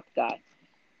down to earth guy.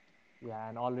 yeah,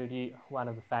 and already one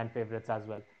of the fan favorites as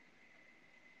well.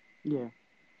 yeah.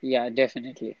 Yeah,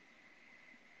 definitely.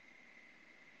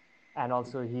 And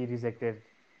also he rejected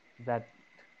that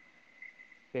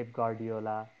Pep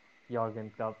Guardiola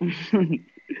Jurgen Klopp,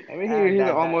 I mean, and he's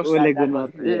that that Ole that that was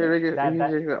Gunnar. Yeah, that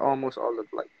that he's almost all the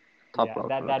like top yeah,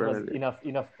 clubs that from the that Premier was League.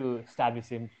 enough to establish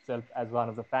himself as one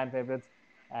of the fan favorites.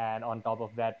 And on top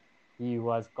of that, he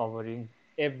was covering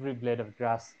every blade of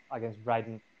grass against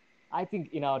Brighton. I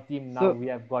think in our team now So we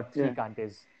have got three yeah,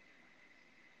 Kantes.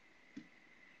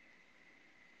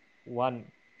 One,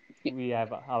 we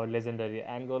have our legendary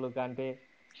N'Golo Kante,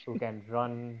 who can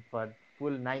run for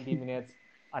full 90 minutes.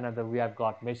 Another, we have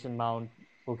got Mason Mount,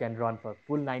 who can run for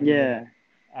full 90 yeah. minutes.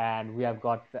 And we have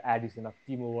got the addition of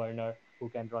Timo Werner, who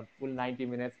can run full 90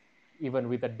 minutes, even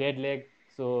with a dead leg.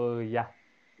 So, yeah,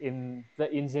 in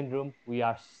the engine room, we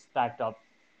are stacked up.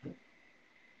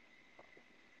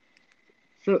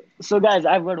 So guys,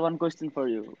 I've got one question for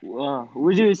you.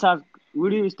 Would you start?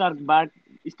 Would you start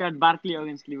Barkley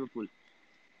against Liverpool?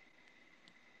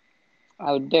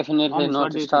 I would definitely Honest, what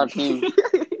not do you start think? him.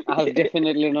 I would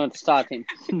definitely not start him.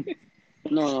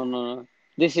 No.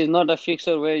 This is not a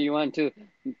fixture where you want to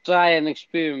try and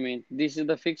experiment. This is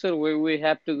the fixture where we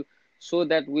have to show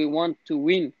that we want to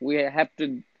win. We have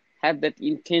to have that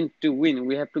intent to win.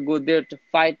 We have to go there to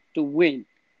fight to win.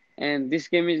 And this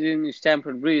game is in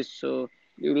Stamford Bridge, so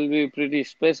it will be pretty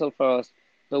special for us.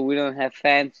 Though we don't have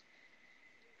fans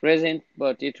present,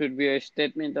 but it would be a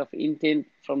statement of intent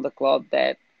from the club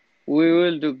that we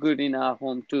will do good in our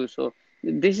home too. So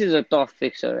this is a tough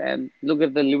fixture, and look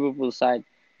at the Liverpool side.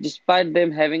 Despite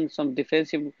them having some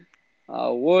defensive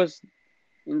woes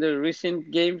in the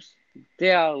recent games,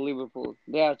 they are Liverpool.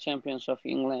 They are champions of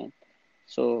England.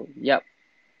 So yeah,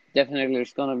 definitely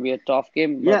it's gonna be a tough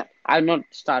game. But Yeah, I'll not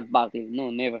start Barkley. No,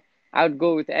 never. I would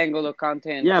go with N'Golo Kante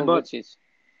and yeah, Kovacic.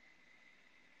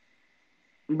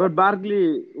 but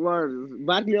Barkley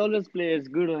always plays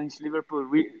good against Liverpool.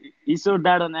 He showed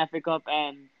that on FA Cup,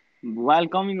 and while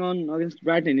coming on against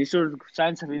Brighton, he showed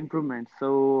signs of improvement.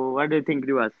 So what do you think,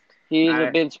 Rivas? He is a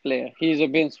I bench player. He is a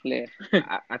bench player.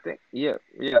 I think yeah,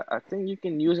 I think you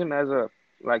can use him as a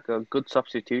good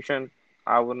substitution.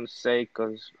 I wouldn't say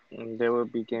because there will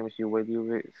be games you will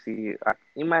see.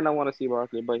 You might not want to see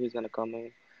Barkley, but he's gonna come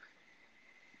in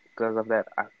because of that.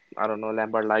 I don't know.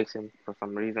 Lampard likes him for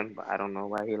some reason, but I don't know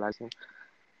why he likes him.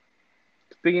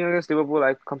 Speaking against Liverpool,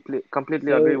 I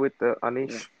completely agree So with yeah,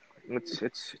 Anish.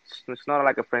 It's not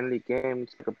like a friendly game.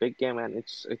 It's like a big game, and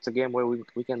it's a game where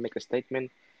we can make a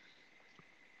statement.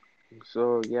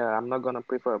 So yeah, I'm not gonna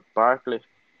prefer Barkley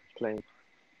playing.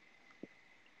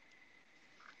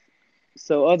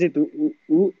 so Ajit,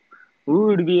 who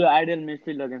would be your ideal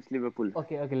midfield against Liverpool?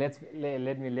 Okay.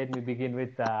 Let me begin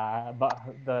with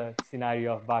the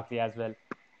scenario of Barkley as well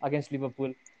against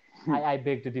Liverpool. I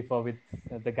beg to differ with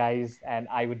the guys, and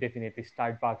I would definitely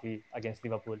start Barkley against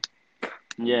Liverpool.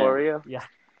 Yeah, For real?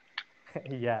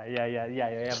 Yeah,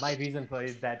 yeah. My reason for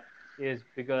it that is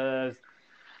because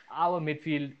our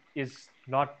midfield is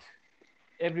not,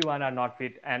 everyone are not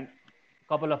fit, and a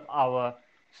couple of our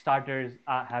starters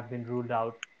have been ruled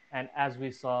out. And as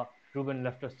we saw, Ruben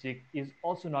Loftus-Cheek is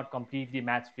also not completely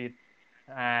match fit,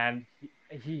 and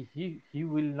he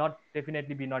will not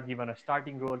definitely be not given a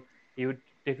starting role. He would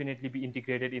definitely be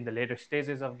integrated in the later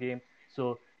stages of game.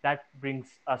 So that brings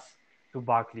us to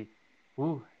Barkley,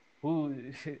 who who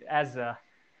as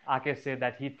Akif said,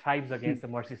 that he thrives against the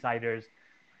Merseyside,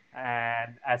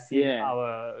 and as seen yeah,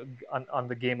 on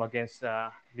the game against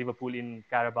Liverpool in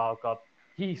Carabao Cup,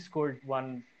 he scored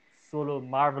one solo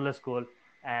marvelous goal.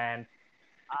 And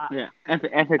uh, yeah.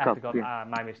 FA Cup. FA Cup, Yeah,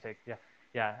 my mistake.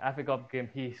 Yeah, FA Cup game,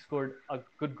 he scored a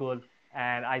good goal,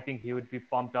 and I think he would be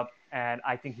pumped up. And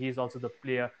I think he is also the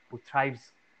player who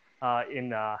thrives in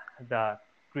the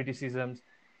criticisms.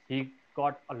 He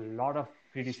got a lot of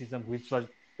criticism, which was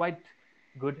quite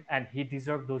good, and he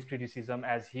deserved those criticism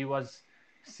as he was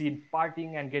seen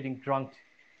partying and getting drunk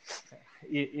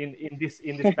in this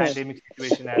pandemic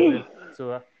situation as well.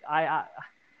 So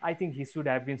I think he should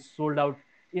have been sold out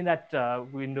in that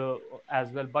window as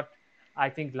well. But I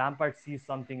think Lampard sees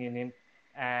something in him,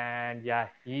 and yeah,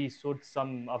 he showed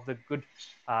some of the good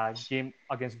game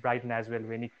against Brighton as well.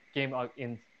 When he came out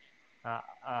in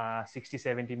 60,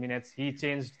 70 minutes, he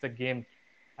changed the game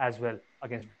as well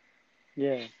against,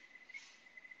 yeah,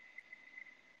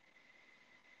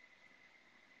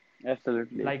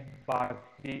 absolutely. like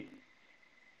Barkley.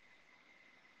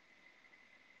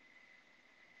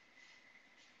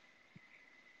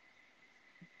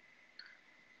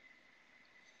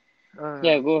 Uh,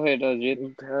 Yeah, go ahead,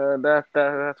 Ajit.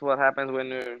 that's what happens when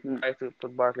you Mm. try to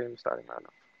put Barkley in the starting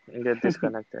lineup and get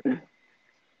disconnected.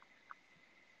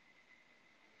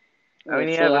 I mean, Wait,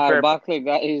 he so has a our fair, Barkley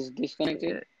guy is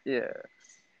disconnected? yeah,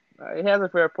 he has a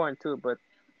fair point too, but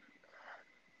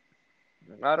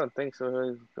I don't think so.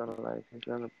 He's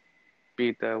gonna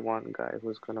be the one guy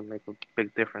who's gonna make a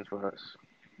big difference for us.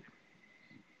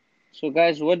 So,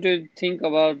 guys, what do you think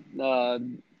about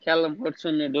Callum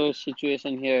Hudson-Odoi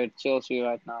situation here at Chelsea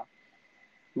right now?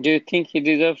 Do you think he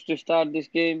deserves to start this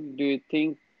game? Do you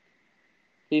think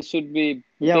he should be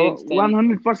Yeah, benched? And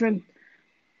 100%.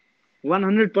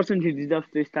 100% he deserves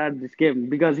to start this game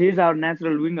because he's our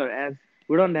natural winger as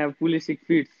we don't have Pulisic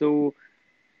fit. So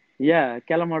yeah,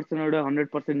 Callum Hudson-Odoi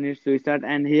 100% needs to start,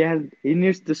 and he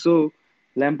needs to show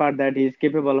Lampard that he is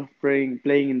capable of playing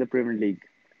in the Premier League.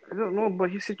 I don't know, but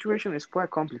his situation is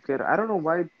quite complicated. I don't know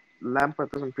why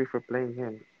Lampard doesn't prefer playing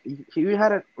him. We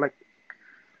had a like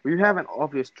we have an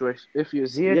obvious choice. If you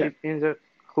Ziyech Yeah, is injured,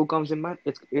 who comes in mind?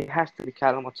 It has to be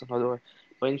Callum Hudson-Odoi.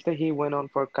 But instead, he went on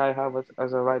for Kai Havertz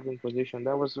as a right wing position.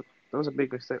 That was a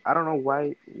big mistake. I don't know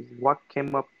what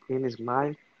came up in his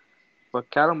mind. But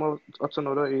Callum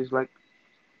Hudson-Odoi is like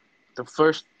the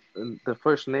first the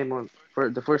first name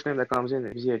that comes in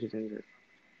if Ziyech is injured.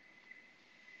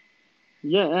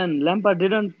 yeah, and Lampard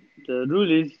didn't rule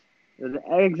his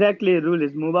exactly rule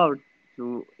his move out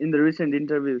in the recent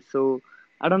interview. So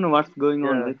I don't know what's going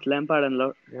on Yeah, with Lampard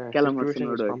and yeah, Callum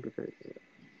situation is Hudson-Odoi. complicated.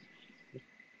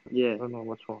 Yeah, I don't know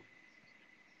what's wrong.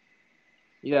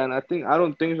 Yeah, and I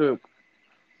don't think so.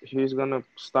 He's gonna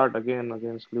start again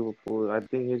against Liverpool. I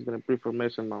think he's gonna prefer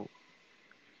Mason Mount.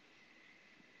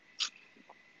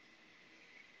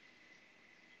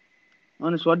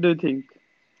 honest, what do you think?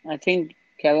 I think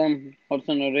Callum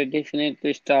Hudson-Odoi definitely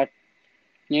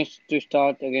needs to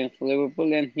start against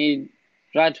Liverpool, and he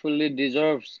rightfully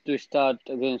deserves to start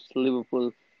against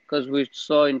Liverpool because we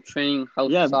saw in training how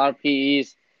Yeah, sharp he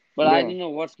is. But I yeah, don't know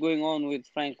what's going on with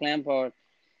Frank Lampard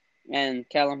and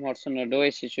Callum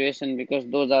Hudson-Odoi situation because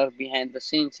those are behind the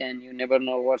scenes, and you never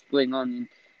know what's going on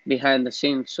behind the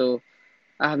scenes. So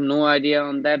I have no idea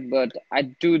on that, but I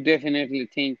do definitely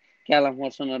think Callum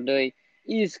Hudson-Odoi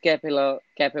is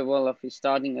capable of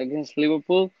starting against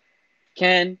Liverpool,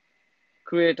 can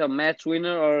create a match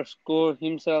winner or score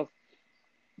himself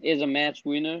as a match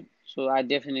winner. So I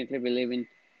definitely believe in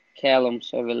Callum's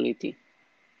ability.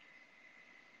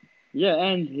 yeah,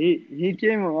 and he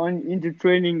came on into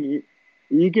training.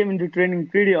 He came into training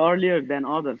pretty earlier than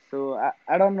others. So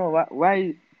I don't know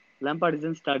why Lampard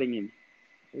isn't starting him.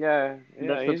 Yeah, yeah,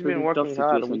 That's a he's been pretty tough working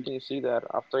hard. We situation. can see that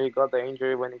after he got the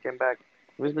injury when he came back,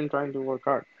 he's been trying to work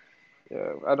hard.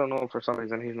 Yeah, I don't know for some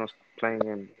reason he's not playing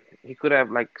him. He could have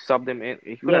like subbed him in.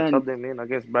 He could Yeah, have and subbed him in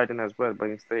against Brighton as well, but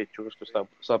instead he chose to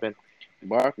sub in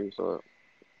Barkley. So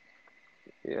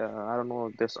yeah, I don't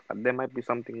know. There might be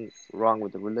something wrong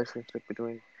with the relationship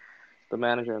between the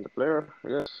manager and the player.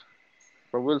 Yes,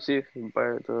 but we'll see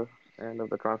by the end of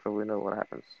the transfer window what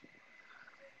happens.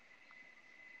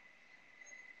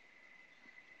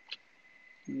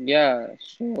 Yeah,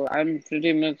 so I'm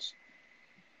pretty much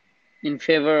in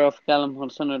favor of Callum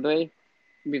Hudson-Odoi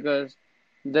because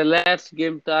the last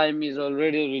game time is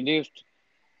already reduced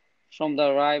from the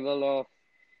arrival of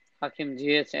Hakim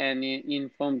Ziyech and in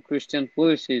from Christian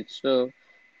Pulisic. So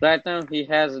right now he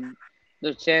has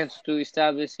the chance to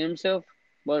establish himself,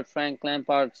 but Frank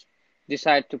Lampard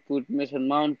decided to put Mason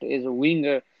Mount as a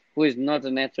winger who is not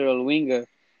a natural winger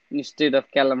instead of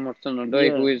Callum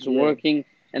Hudson-Odoi who yeah, is yeah, working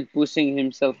and pushing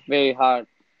himself very hard.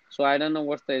 So I don't know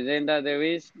what the agenda there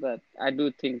is, but I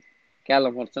do think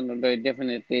Callum Hudson-Odoi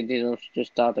definitely deserves to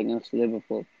start against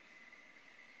Liverpool.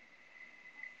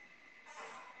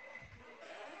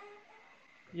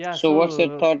 Yeah, So what's your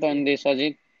so thought on this,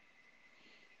 Ajit?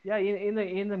 yeah, in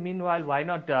the meanwhile, why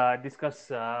not discuss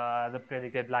the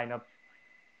predicted lineup?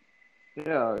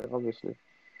 Yeah, obviously.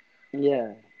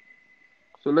 yeah.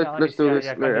 So Yeah, let's honest. do Yeah, this.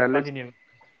 yeah. Continue, Let's continue,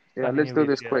 yeah, let's continue do with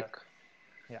this quick.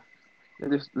 yeah.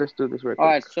 Let's do this very All quick.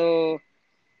 right,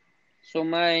 so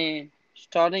my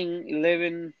starting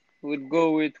 11 would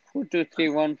go with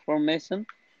 4-2-3-1 formation,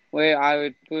 where I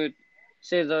would put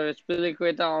Cesar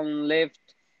Azpilicueta on left,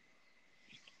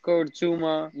 Kurt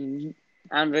Zuma, Mhm.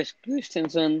 Andres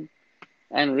Christensen,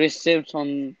 and Rhys James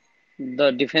on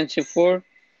the defensive four.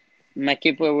 My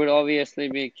keeper would obviously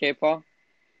be Kepa.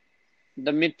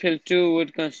 The midfield two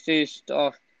would consist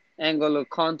of N'Golo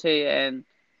Conte and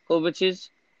Kovacic.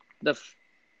 The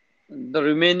the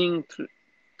remaining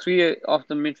three of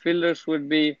the midfielders would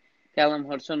be Callum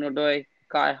Hudson-Odoi,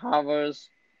 Kai Havertz,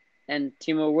 and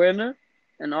Timo Werner.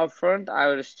 And up front, I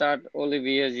would start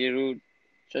Olivier Giroud.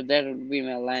 So that would be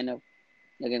my lineup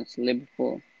against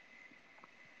Liverpool.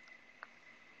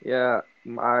 Yeah,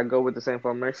 I go with the same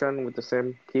formation, with the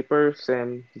same keeper,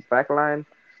 same back line,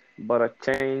 but a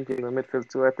change in the midfield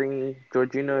too. I think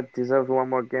Jorginho deserves one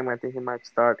more game. I think he might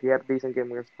start. He had a decent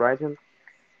game against Brighton.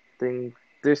 I think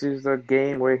this is a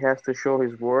game where he has to show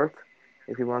his worth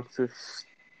if he wants to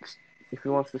if he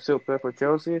wants to still play for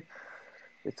Chelsea.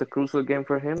 It's a crucial game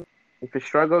for him. If he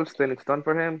struggles, then it's done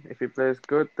for him. If he plays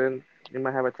good, then he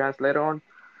might have a chance later on.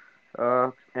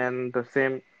 And the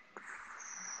same,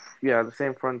 yeah, the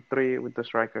same front three with the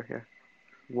striker here.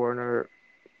 Werner,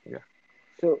 yeah.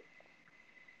 So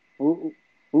who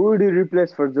would you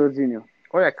replace for Jorginho?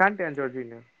 Oh yeah, Kante and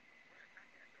Jorginho.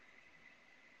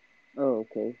 Oh,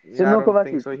 okay. So Yeah, I no don't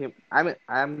think Kovacic. so. I'm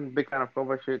a big fan of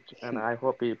Kovacic, and I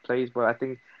hope he plays. But I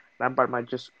think Lampard might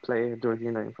just play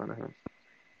Jorginho in front of him.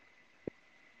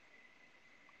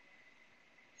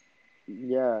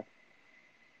 Yeah.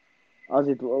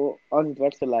 Ozit,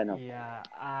 what's the lineup? Yeah,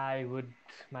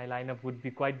 my lineup would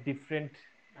be quite different,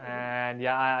 and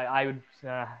yeah,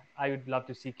 I would love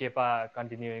to see Kepa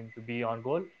continuing to be on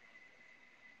goal,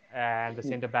 and the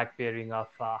centre back pairing of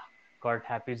Kurt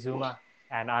Happy Zuma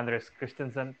and Andres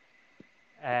Christensen,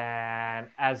 and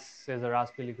as Cesar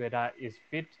Azpilicueta is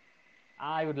fit,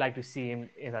 I would like to see him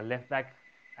in a left back,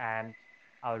 and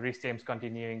our Rhys James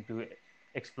continuing to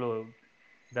explore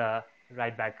the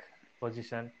right back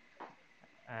position.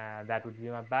 That would be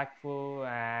my back four,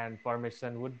 and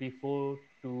formation would be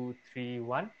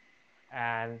 4-2-3-1.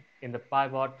 And in the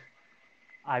pivot,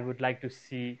 I would like to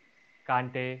see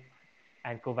Kante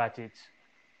and Kovacic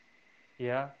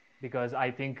here, because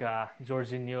I think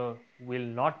Jorginho will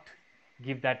not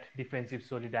give that defensive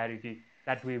solidarity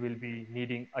that we will be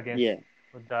needing against Yeah.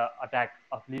 the attack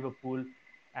of Liverpool,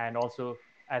 and also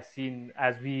as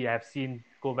we have seen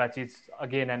Kovacic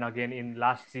again and again in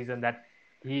last season, that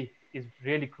he is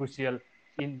really crucial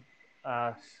in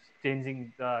uh,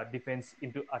 changing the defense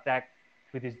into attack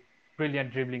with his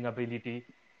brilliant dribbling ability.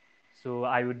 So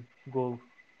I would go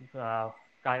uh,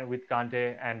 with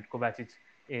Kante and Kovacic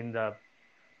in the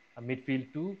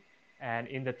midfield two, and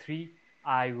in the three,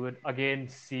 I would again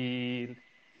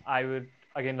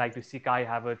like to see Kai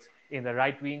Havertz in the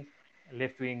right wing.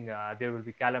 Left wing, there will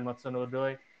be Callum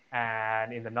Hudson-Odoi,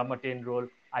 and in the number 10 role,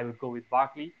 I would go with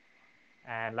Barkley,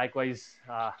 and likewise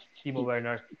Timo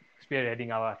Werner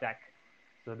spearheading our attack.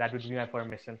 So that would be my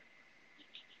formation.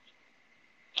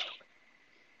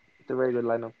 It's a very good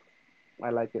lineup. I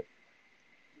like it.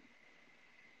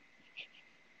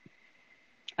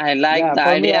 I like Yeah, the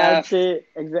for me, idea I'd of. say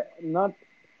not.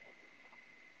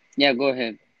 Yeah, go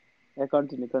ahead. Yeah,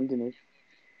 continue.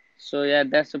 So yeah,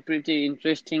 that's a pretty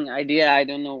interesting idea. I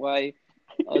don't know why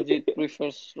Ajit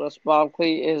prefers Ross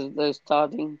Barkley as the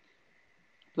starting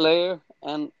player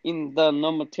and in the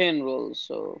number 10 role.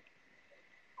 So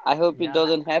I hope it Yeah,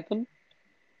 doesn't happen,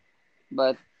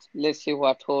 but let's see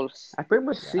what holds I pretty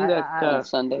much yeah, see that. on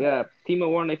Sunday. Yeah,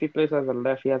 Timo Werner, if he plays as a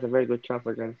left, he has a very good chance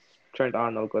against Trent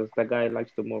Arnold because that guy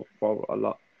likes to move forward a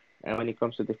lot. And when it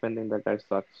comes to defending, that guy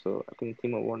sucks. So I think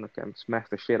Timo Werner can smash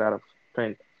the shit out of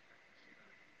Trent.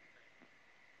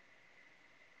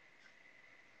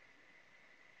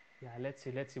 yeah. Let's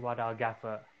see what our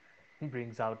gaffer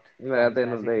brings out Yeah, from at his the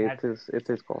end of the magic day, hat. it's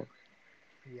his call.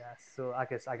 Yeah. So I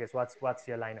guess what's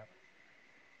your lineup?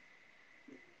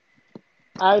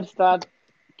 I'd start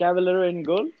Cavallero in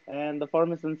goal, and the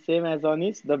formation same as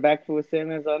Onis. The back four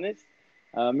same as Onis.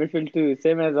 Midfield two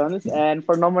same as Onis. And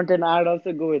for number 10, I'd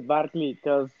also go with Barkley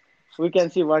because we can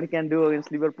see what he can do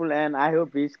against Liverpool, and I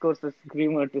hope he scores a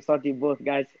screamer to sortie both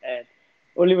guys. And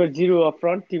Oliver Giroud up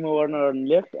front, Timo Werner on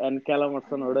left, and Callum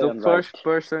Hudson-Odoi The on right. first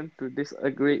person to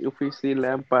disagree if we see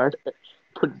Lampard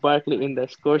put Barkley in the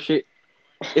score sheet,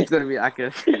 it's gonna be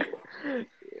Akis.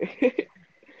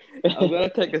 I'm gonna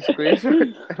take a screenshot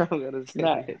and I'm gonna send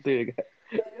Nah, it to you guys.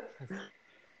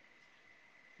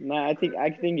 nah, I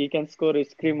think he can score a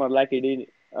screamer like he did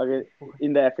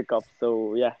in the FA Cup.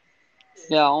 So yeah,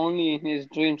 Yeah, only in his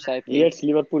dreams, I he think. hits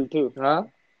Liverpool too. Huh?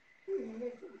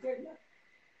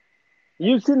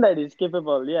 You've seen that he's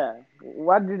capable, yeah.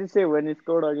 What did he say when he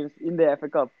scored against in the FA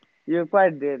Cup? You're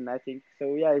quite there, I think.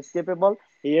 So yeah, he's capable.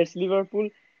 He hits Liverpool.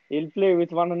 He'll play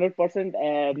with 100%,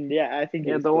 and yeah, I think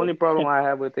Yeah, he'll the score. only problem I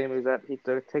have with him is that he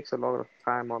takes a lot of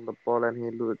time on the ball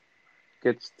and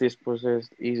gets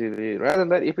dispossessed easily. Rather than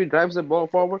that, if he drives the ball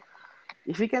forward,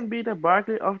 if he can beat a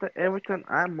Barkley of the Everton,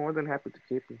 I'm more than happy to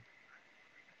keep him.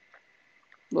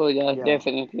 Oh yeah, Yeah.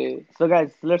 definitely. So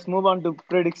guys, let's move on to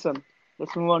prediction.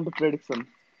 Let's move on to prediction.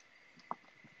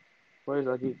 Where is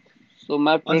Ajit? So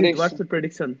my Ajit, what's prediction, the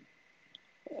prediction?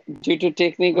 due to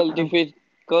technical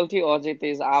difficulty, Ajit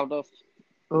is out of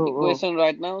the Oh, question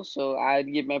right now. So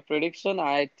I'd give my prediction.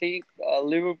 I think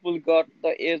Liverpool got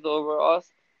the edge over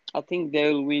us. I think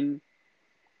they will win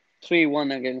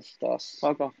 3-1 against us.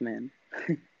 fuck off, man.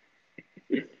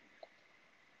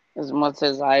 As much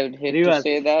as I would hate to Rivas.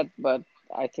 say that, but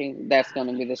I think that's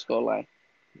gonna be the scoreline.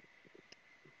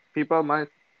 People might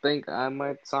think I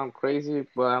might sound crazy,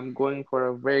 but I'm going for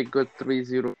a very good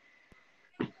 3-0.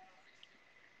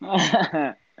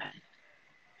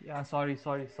 Yeah, sorry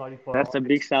for That's all a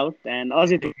big this shout. And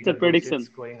Ozzy, what's your technical bullshits prediction?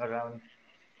 going around.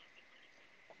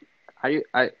 Are you?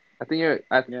 I think you're.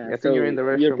 Yeah, I think you're in so the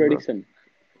your restroom, bro. prediction.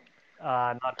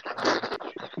 Not really.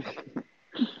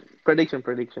 Prediction.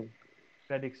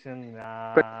 Prediction.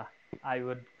 Pre- I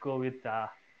would go with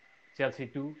Chelsea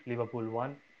 2, Liverpool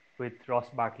 1, with Ross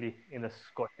Barkley in the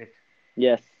score sheet.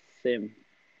 Yes, same.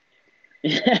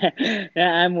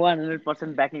 Yeah, I'm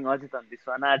 100% backing Ozzy on this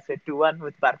one. I'd say 2-1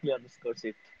 with Barkley on the score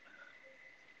sheet.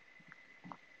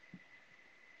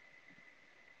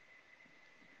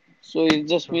 So it's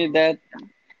just me So that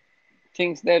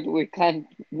thinks that we can't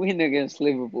win against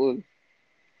Liverpool.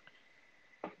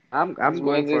 As I'm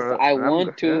going much as for. I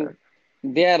want Yeah. to,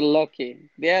 they are lucky.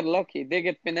 They are lucky. They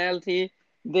get penalty.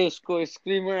 They score a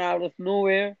screamer out of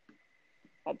nowhere.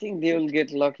 I think they will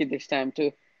get lucky this time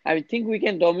too. I think we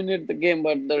can dominate the game,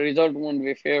 but the result won't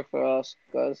be fair for us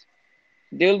because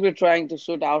they'll be trying to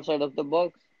shoot outside of the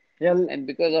box, Yeah, and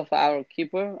because of our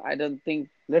keeper, I don't think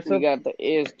let's we hope got the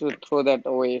ace to throw that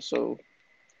away. So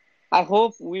I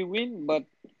hope we win, but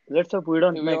we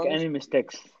don't to be make honest, any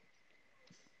mistakes.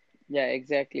 yeah,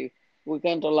 exactly. We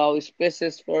can't allow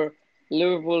spaces for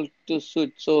Liverpool to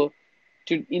shoot. So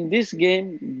in this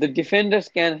game, the defenders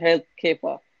can help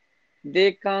Kepa.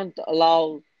 They can't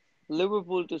allow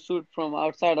Liverpool to shoot from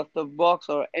outside of the box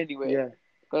or anywhere. Yeah.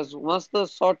 Because once the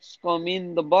shots come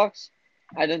in the box,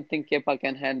 I don't think Kepa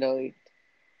can handle it.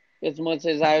 As much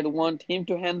as I'd want him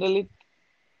to handle it,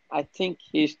 I think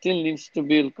he still needs to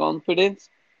build confidence.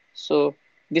 So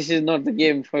this is not the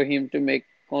game for him to make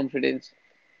confidence.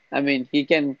 I mean, he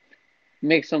can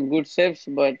make some good saves,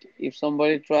 but if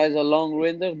somebody tries a long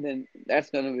render, then that's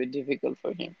gonna be difficult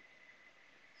for him.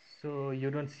 you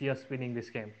don't see us winning this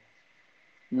game.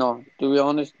 No, to be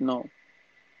honest, no.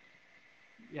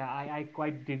 Yeah, I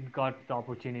quite didn't got the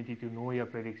opportunity to know your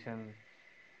prediction.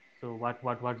 So what's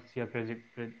your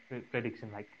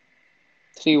prediction like?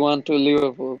 3-1 to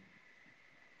Liverpool.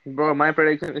 Bro, my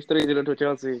prediction is 3-0 to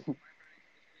Chelsea.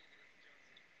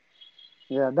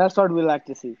 Yeah, that's what we like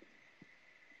to see.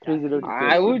 Yeah, 3-0 three to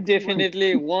I Chelsea. would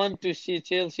definitely want to see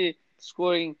Chelsea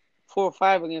scoring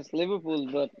 4-5 against Liverpool,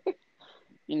 but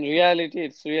in reality,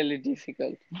 it's really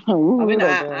difficult. We I mean, would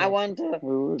have. I want a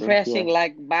We would have, yeah. thrashing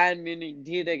like Bayern Munich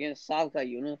did against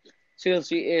Schalke,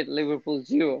 Chelsea 8, Liverpool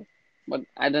 0. But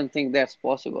I don't think that's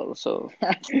possible. So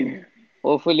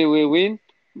hopefully we win,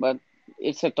 but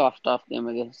it's a tough game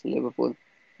against Liverpool.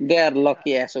 They are yeah,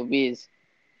 lucky SOBs.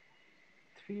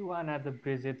 3-1 at the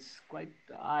bridge. It's quite.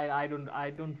 I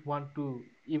don't want to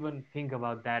even think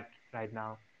about that right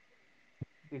now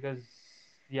because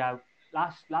yeah,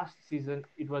 last season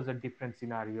it was a different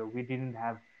scenario. We didn't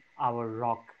have our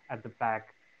rock at the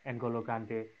back, N'Golo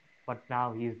Kante, but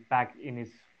now he's back in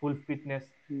his full fitness,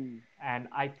 and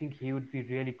I think he would be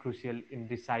really crucial in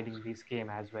deciding this game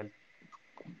as well.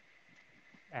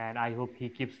 And I hope he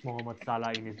keeps Mohamed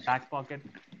Salah in his back pocket.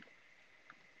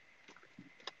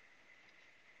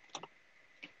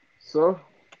 So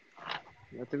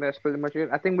I think that's pretty much it.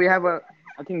 I think we have a.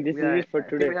 I think this is Yeah, it for I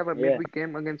think we today. have a Yeah. midweek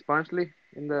game against Barnsley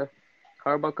in the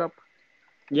Carabao Cup.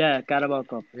 Yeah, Carabao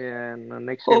Cup. Yeah, and the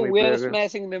next game Oh, we we play are against.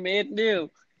 smashing them 8-0.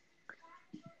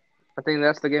 I think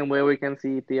that's the game where we can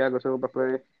see Thiago Silva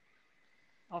play.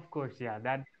 Of course, yeah,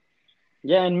 that.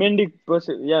 Yeah, and Mendy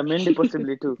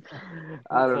possibly too.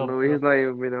 I Let's don't hope know. so. He's not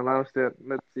even been announced yet.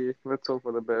 Let's see. Let's hope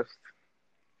for the best.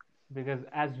 Because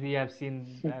as we have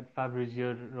seen that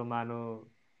Fabrizio Romano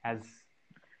has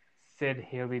said,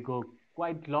 here we go,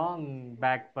 quite long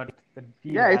back, but the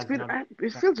deal Yeah, it's has been. not.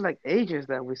 It feels like ages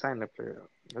that we signed a player.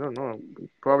 I don't know.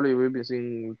 Probably we've been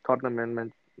seeing Tottenham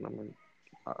and I mean,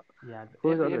 uh, Yeah,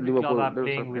 who is every, on every club Liverpool? are There's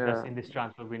playing some. with us Yeah. in this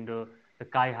transfer window. The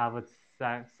Kai Havertz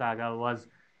saga was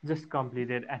just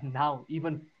completed, and now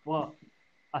even for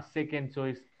a second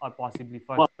choice or possibly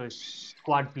first choice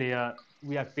squad player,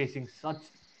 we are facing such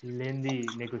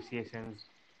lengthy negotiations.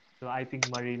 So I think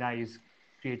Marina is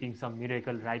creating some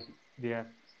miracle right there,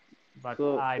 but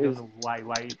So I don't is know why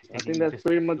it is I think taking that's this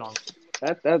pretty much long.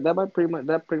 that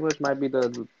pretty much might be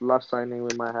the last signing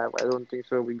we might have. I don't think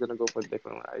so. We're gonna go for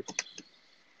Declan Rice,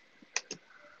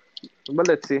 but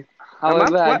let's see.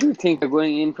 However, I What? do think we're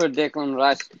going in for Declan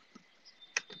Rice.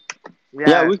 yeah,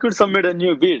 Yeah, we could submit a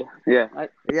new bid. Yeah.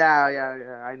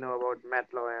 yeah. I know about Matt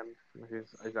Lowe and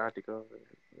his article.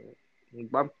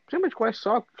 But I'm pretty much quite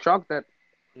shocked that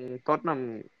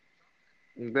Tottenham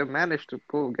they managed to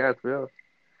pull Gareth Bale.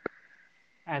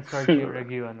 And Sergio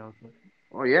Reguilon also.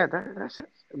 Oh yeah, that's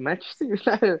Manchester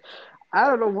United. I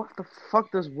don't know what the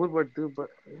fuck does Woodward do, but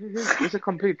he's a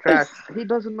complete trash. He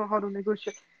doesn't know how to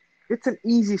negotiate. It's an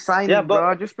easy Yeah, signing, but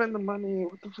bro. Just spend the money.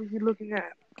 What the fuck are you looking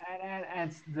at?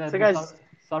 And so the guys,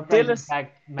 Surprising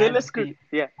fact,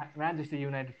 Yeah. Manchester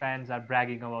United fans are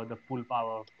bragging about the full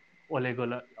power of Ole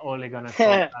Gunnar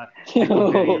Solskjaer.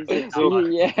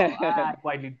 Yeah.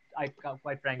 I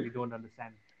quite frankly don't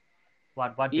understand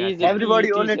what they are He is a saying. PE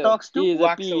Everybody only teacher. talks to, He is a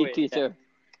walks PE away. teacher.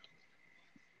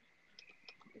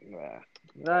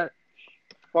 Right.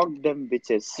 Fuck them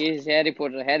bitches. He is Harry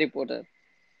Potter. Harry Potter.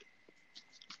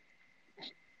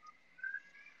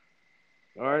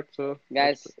 All right. So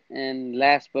Guys, and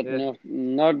last but yes.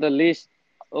 not the least,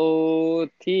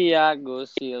 Thiago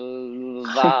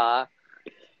Silva.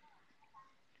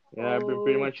 Yeah, I've been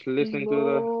pretty much listening to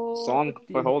the song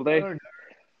for the whole day.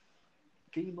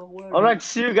 All right,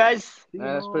 see you guys.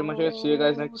 That's pretty much it. See you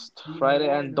guys next Friday,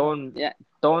 and Yeah.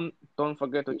 don't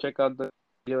forget to check out the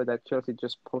video that Chelsea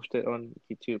just posted on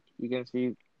YouTube. You can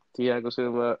see Thiago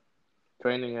Silva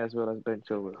training as well as Ben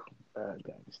Chilwell.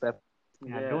 Step.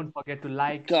 Yeah, don't forget to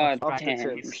like, God subscribe, damn.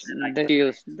 hit the like The button.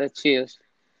 chills. The chills.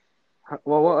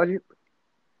 Well, what are you?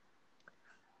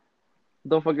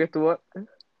 Don't forget to what?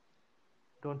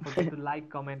 Don't forget to like,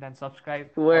 comment, and subscribe.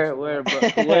 Where, Also,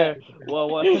 bro? Where?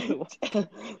 What?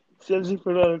 Chelsea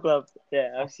Football Club.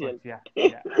 Yeah, of course, FCL.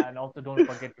 yeah. And also don't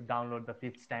forget to download the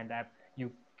Fifth Stand app.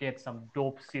 You get some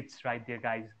dope seats right there,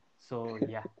 guys. So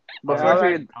yeah. But Yeah, all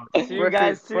right. firstly, See you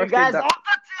guys. See you firstly, guys. that- Off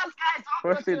the chills, guys. Off the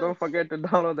firstly, chills. don't forget to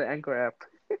download the Anchor app.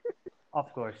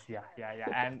 Of course, yeah.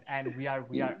 And we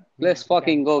Let's can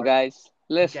fucking go, record- guys.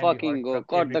 Let's can be fucking heard go. from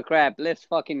Cut every the crap. Let's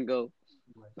fucking go.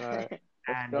 All right, let's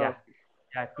and go.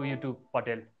 yeah, to you too,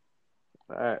 Patel.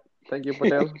 All right, thank you,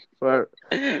 Patel, for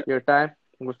your time.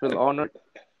 We feel honored.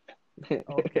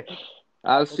 Okay.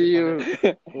 I'll see you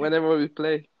whenever we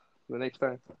play the next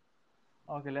time.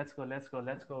 Okay, let's go,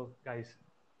 guys.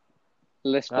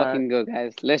 Let's All right. fucking go,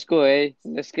 guys. Let's go, eh?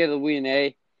 Let's get a win,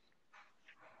 eh?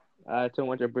 Too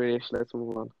much of British. Let's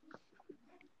move on.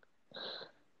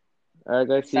 All right,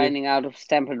 guys. See you. Signing out of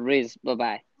Stamford Bridge. Bye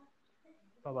bye.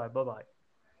 Bye bye.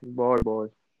 Bye, bye.